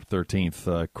major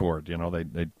 13th chord,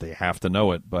 they have to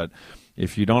know it. But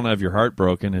if you don't have your heart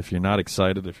broken, if you're not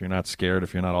excited, if you're not scared,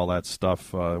 if you're not all that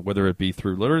stuff, whether it be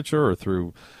through literature or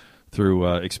through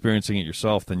experiencing it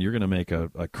yourself, then you're going to make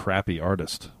a crappy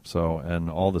artist. So,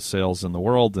 and all the sales in the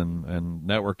world and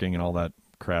networking and all that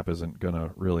crap isn't going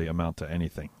to really amount to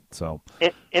anything. So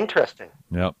Interesting.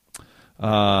 Yep.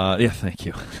 Thank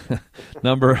you.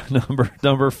 number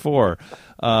 4.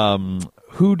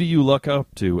 Who do you look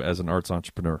up to as an arts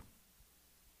entrepreneur?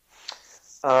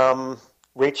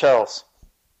 Ray Charles.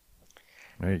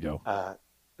 There you go.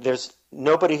 There's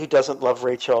nobody who doesn't love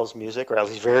Ray Charles' music, or at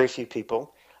least very few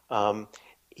people.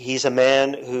 He's a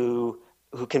man who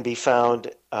can be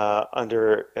found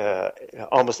under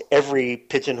almost every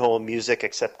pigeonhole in music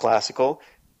except classical,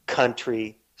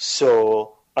 country,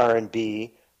 soul,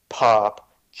 R&B,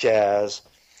 pop, jazz,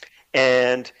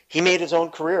 and he made his own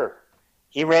career.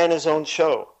 He ran his own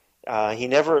show. He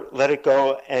never let it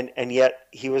go, and yet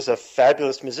he was a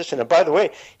fabulous musician. And by the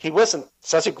way, he wasn't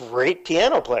such a great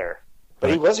piano player, but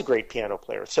he was a great piano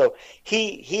player. So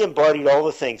he embodied all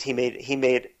the things. He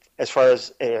made as far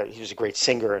as he was a great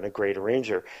singer and a great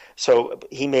arranger. So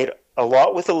he made a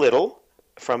lot with a little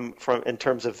from in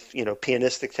terms of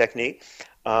pianistic technique.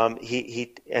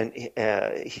 He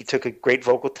took a great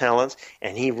vocal talents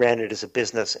and he ran it as a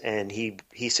business, and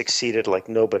he succeeded like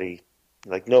nobody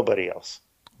else.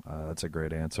 That's a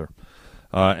great answer.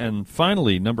 And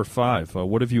finally, number 5,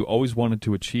 what have you always wanted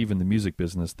to achieve in the music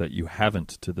business that you haven't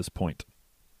to this point?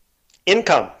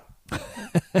 Income.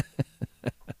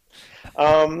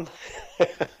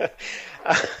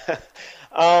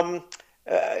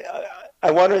 I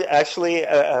want to actually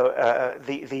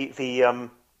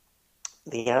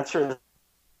the answer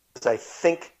is, I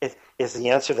think, is the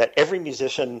answer that every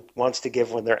musician wants to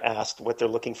give when they're asked what they're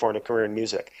looking for in a career in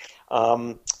music.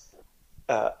 A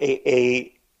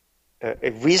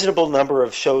reasonable number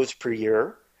of shows per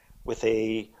year with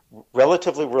a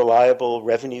relatively reliable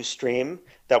revenue stream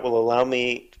that will allow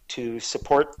me to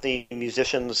support the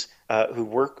musicians who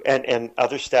work and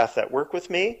other staff that work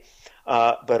with me,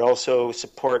 but also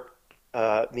support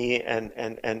me and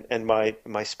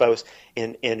my spouse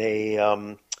in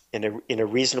a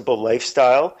reasonable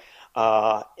lifestyle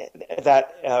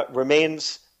that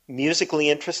remains musically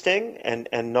interesting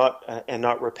and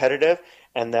not repetitive,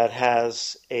 and that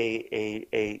has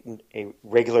a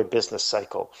regular business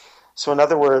cycle. So in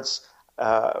other words,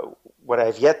 what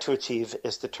I've yet to achieve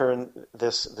is to turn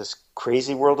this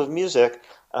crazy world of music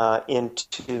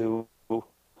into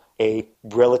a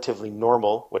relatively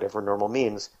normal, whatever normal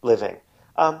means, living.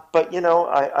 But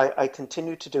I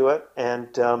continue to do it, and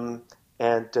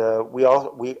we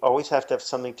always have to have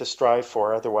something to strive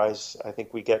for. Otherwise, I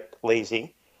think we get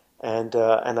lazy, and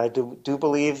I do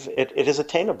believe it is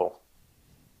attainable.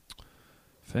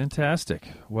 Fantastic.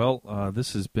 Well,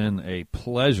 this has been a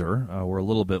pleasure. We're a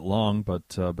little bit long, but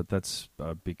that's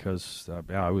because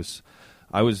I was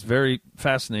very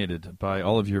fascinated by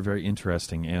all of your very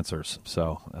interesting answers.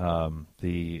 So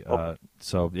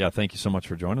thank you so much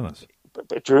for joining us.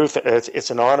 But Drew,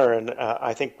 it's an honor, and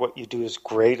I think what you do is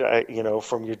great.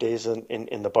 From your days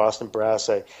in the Boston Brass,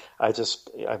 I'm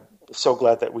so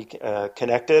glad that we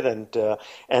connected,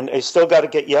 and I still got to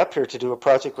get you up here to do a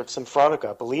project with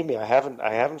Symfonica. Believe me, I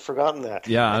haven't forgotten that.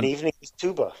 Yeah, an evening with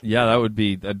tuba. Yeah,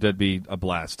 that'd be a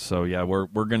blast. So yeah, we're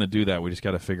going to do that. We just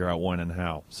got to figure out when and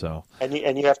how. So and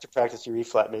you have to practice your E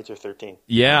flat major 13.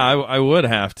 Yeah, I would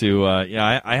have to.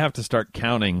 I have to start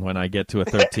counting when I get to a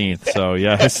 13th. So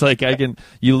yeah, it's like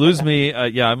you lose me.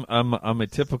 I'm a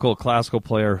typical classical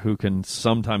player who can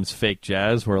sometimes fake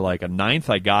jazz. Where like a ninth,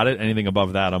 I got it. Anything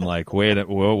above that, I'm like, wait,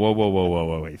 whoa,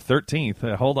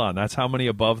 13th. Hold on, that's how many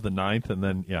above the ninth, and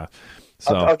then yeah.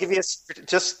 So I'll give you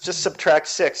just subtract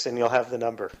 6, and you'll have the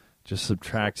number. Just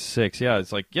subtract 6. Yeah,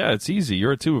 it's like it's easy.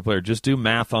 You're a tuba player. Just do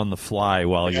math on the fly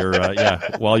while you're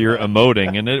while you're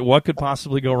emoting, and what could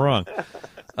possibly go wrong?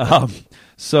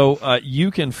 So you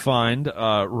can find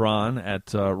Ron at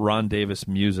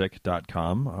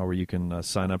rondavismusic.com, where you can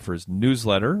sign up for his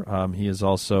newsletter. He is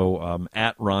also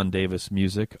at Ron Davis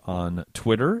Music on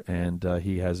Twitter, and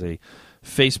he has a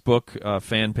Facebook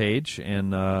fan page.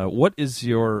 And what is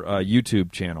your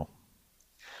YouTube channel?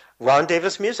 Ron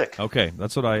Davis Music. Okay,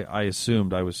 that's what I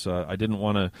assumed. I didn't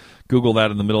want to Google that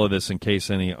in the middle of this in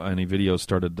case any videos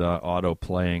started auto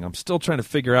playing. I'm still trying to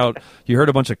figure out. You heard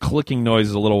a bunch of clicking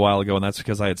noises a little while ago, and that's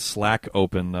because I had Slack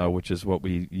open, which is what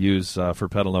we use for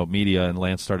Pedal Note Media. And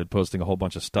Lance started posting a whole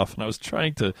bunch of stuff, and I was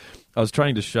trying to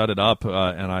shut it up,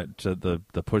 and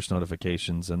the push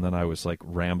notifications, and then I was like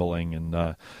rambling,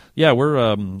 and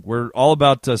we're all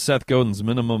about Seth Godin's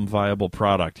minimum viable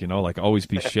product, like always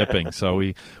be shipping. So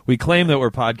we claim that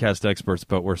we're podcast experts,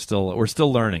 but we're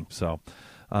still learning. So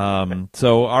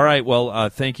all right. Well,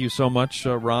 thank you so much,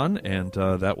 Ron, and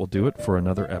that will do it for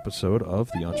another episode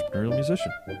of The Entrepreneurial Musician.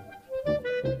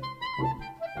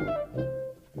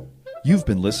 You've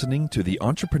been listening to The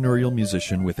Entrepreneurial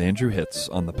Musician with Andrew Hitz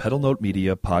on the Pedal Note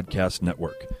Media Podcast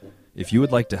Network. If you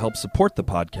would like to help support the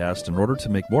podcast in order to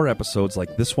make more episodes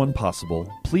like this one possible,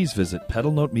 please visit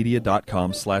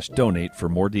pedalnotemedia.com/donate for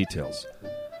more details.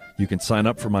 You can sign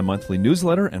up for my monthly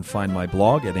newsletter and find my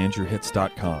blog at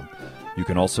andrewhitz.com. You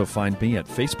can also find me at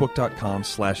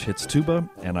facebook.com/HitzTuba,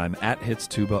 and I'm at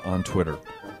HitzTuba on Twitter.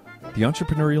 The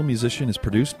Entrepreneurial Musician is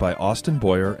produced by Austin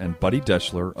Boyer and Buddy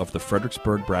Deschler of the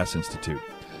Fredericksburg Brass Institute.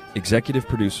 Executive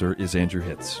producer is Andrew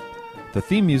Hitz. The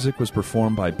theme music was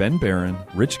performed by Ben Barron,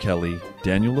 Rich Kelly,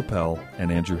 Daniel Lapel,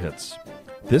 and Andrew Hitz.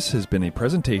 This has been a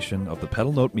presentation of the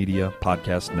Pedal Note Media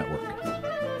Podcast Network.